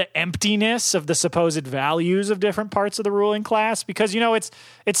the emptiness of the supposed values of different parts of the ruling class, because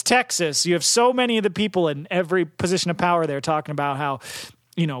it's Texas. You have so many of the people in every position of power there talking about how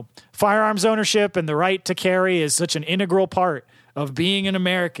firearms ownership and the right to carry is such an integral part of being an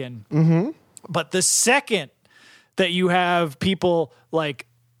American. Mm-hmm. But the second that you have people like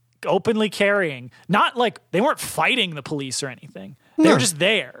openly carrying, not like they weren't fighting the police or anything. They were just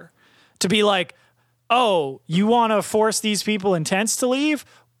there to be like, oh, you want to force these people in tents to leave?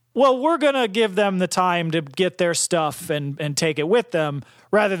 Well, we're going to give them the time to get their stuff and take it with them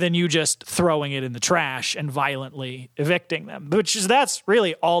rather than you just throwing it in the trash and violently evicting them, that's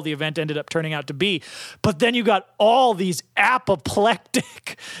really all the event ended up turning out to be. But then you got all these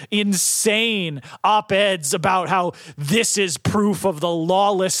apoplectic, insane op-eds about how this is proof of the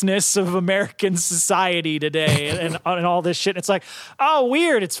lawlessness of American society today and all this shit. It's like, oh,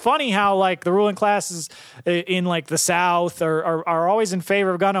 weird. It's funny how like the ruling classes in like the South are always in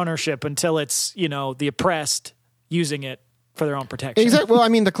favor of gun ownership until it's, the oppressed using it for their own protection. Exactly. Well, I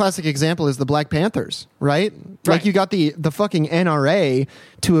mean, the classic example is the Black Panthers, right? Like you got the fucking NRA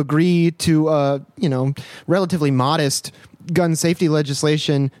to agree to, relatively modest gun safety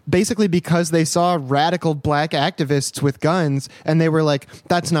legislation, basically because they saw radical black activists with guns and they were like,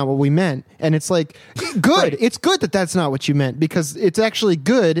 that's not what we meant. And it's like, good. It's good that that's not what you meant, because it's actually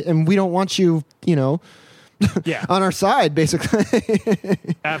good and we don't want you, on our side, basically.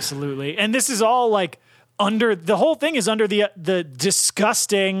 Absolutely. And this is all like, the whole thing is under the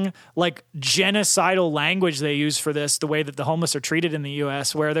disgusting, like, genocidal language they use for this, the way that the homeless are treated in the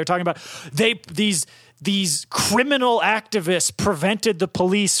U.S., where they're talking about these criminal activists prevented the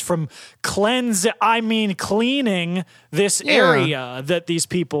police from cleaning this area that these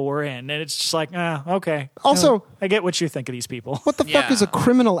people were in. And it's just like, okay. Also, I get what you think of these people. What the fuck is a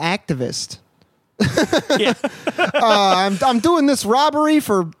criminal activist? Yeah. I'm doing this robbery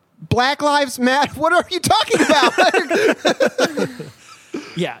for Black Lives Matter. What are you talking about?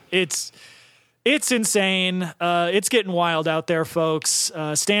 Yeah, it's insane. It's getting wild out there, folks.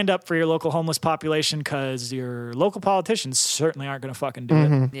 Stand up for your local homeless population, because your local politicians certainly aren't going to fucking do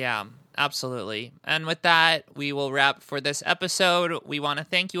it. Yeah, absolutely. And with that, we will wrap for this episode. We want to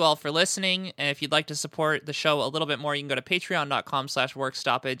thank you all for listening. And if you'd like to support the show a little bit more, you can go to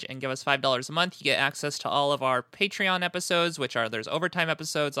patreon.com/workstoppage and give us $5 a month. You get access to all of our Patreon episodes, there's overtime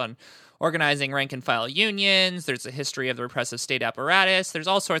episodes on organizing rank and file unions. There's a history of the repressive state apparatus. There's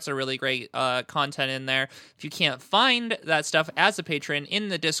all sorts of really great content in there. If you can't find that stuff as a patron, in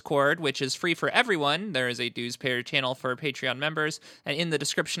the Discord, which is free for everyone, there is a dues payer channel for Patreon members. And in the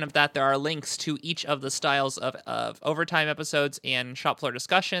description of that, there are links to each of the styles of overtime episodes and shop floor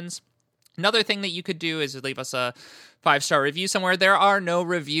discussions. Another thing that you could do is leave us a 5-star review somewhere. There are no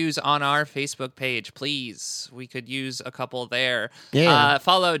reviews on our Facebook page. Please, we could use a couple there. Yeah.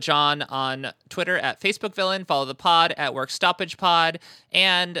 Follow John on Twitter at FacebookVillain. Follow the pod at WorkStoppagePod.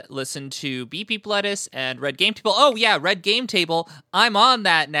 And listen to Beep Beep Lettuce and Red Game Table. Oh, yeah, Red Game Table. I'm on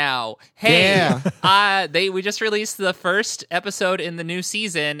that now. Hey, we just released the first episode in the new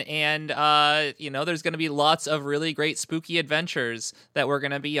season. And, there's going to be lots of really great spooky adventures that we're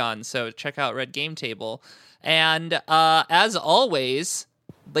going to be on. So check out Red Game Table. And as always,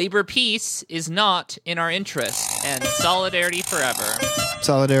 labor peace is not in our interest, and solidarity forever.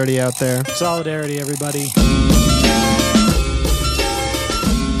 Solidarity out there. Solidarity, everybody.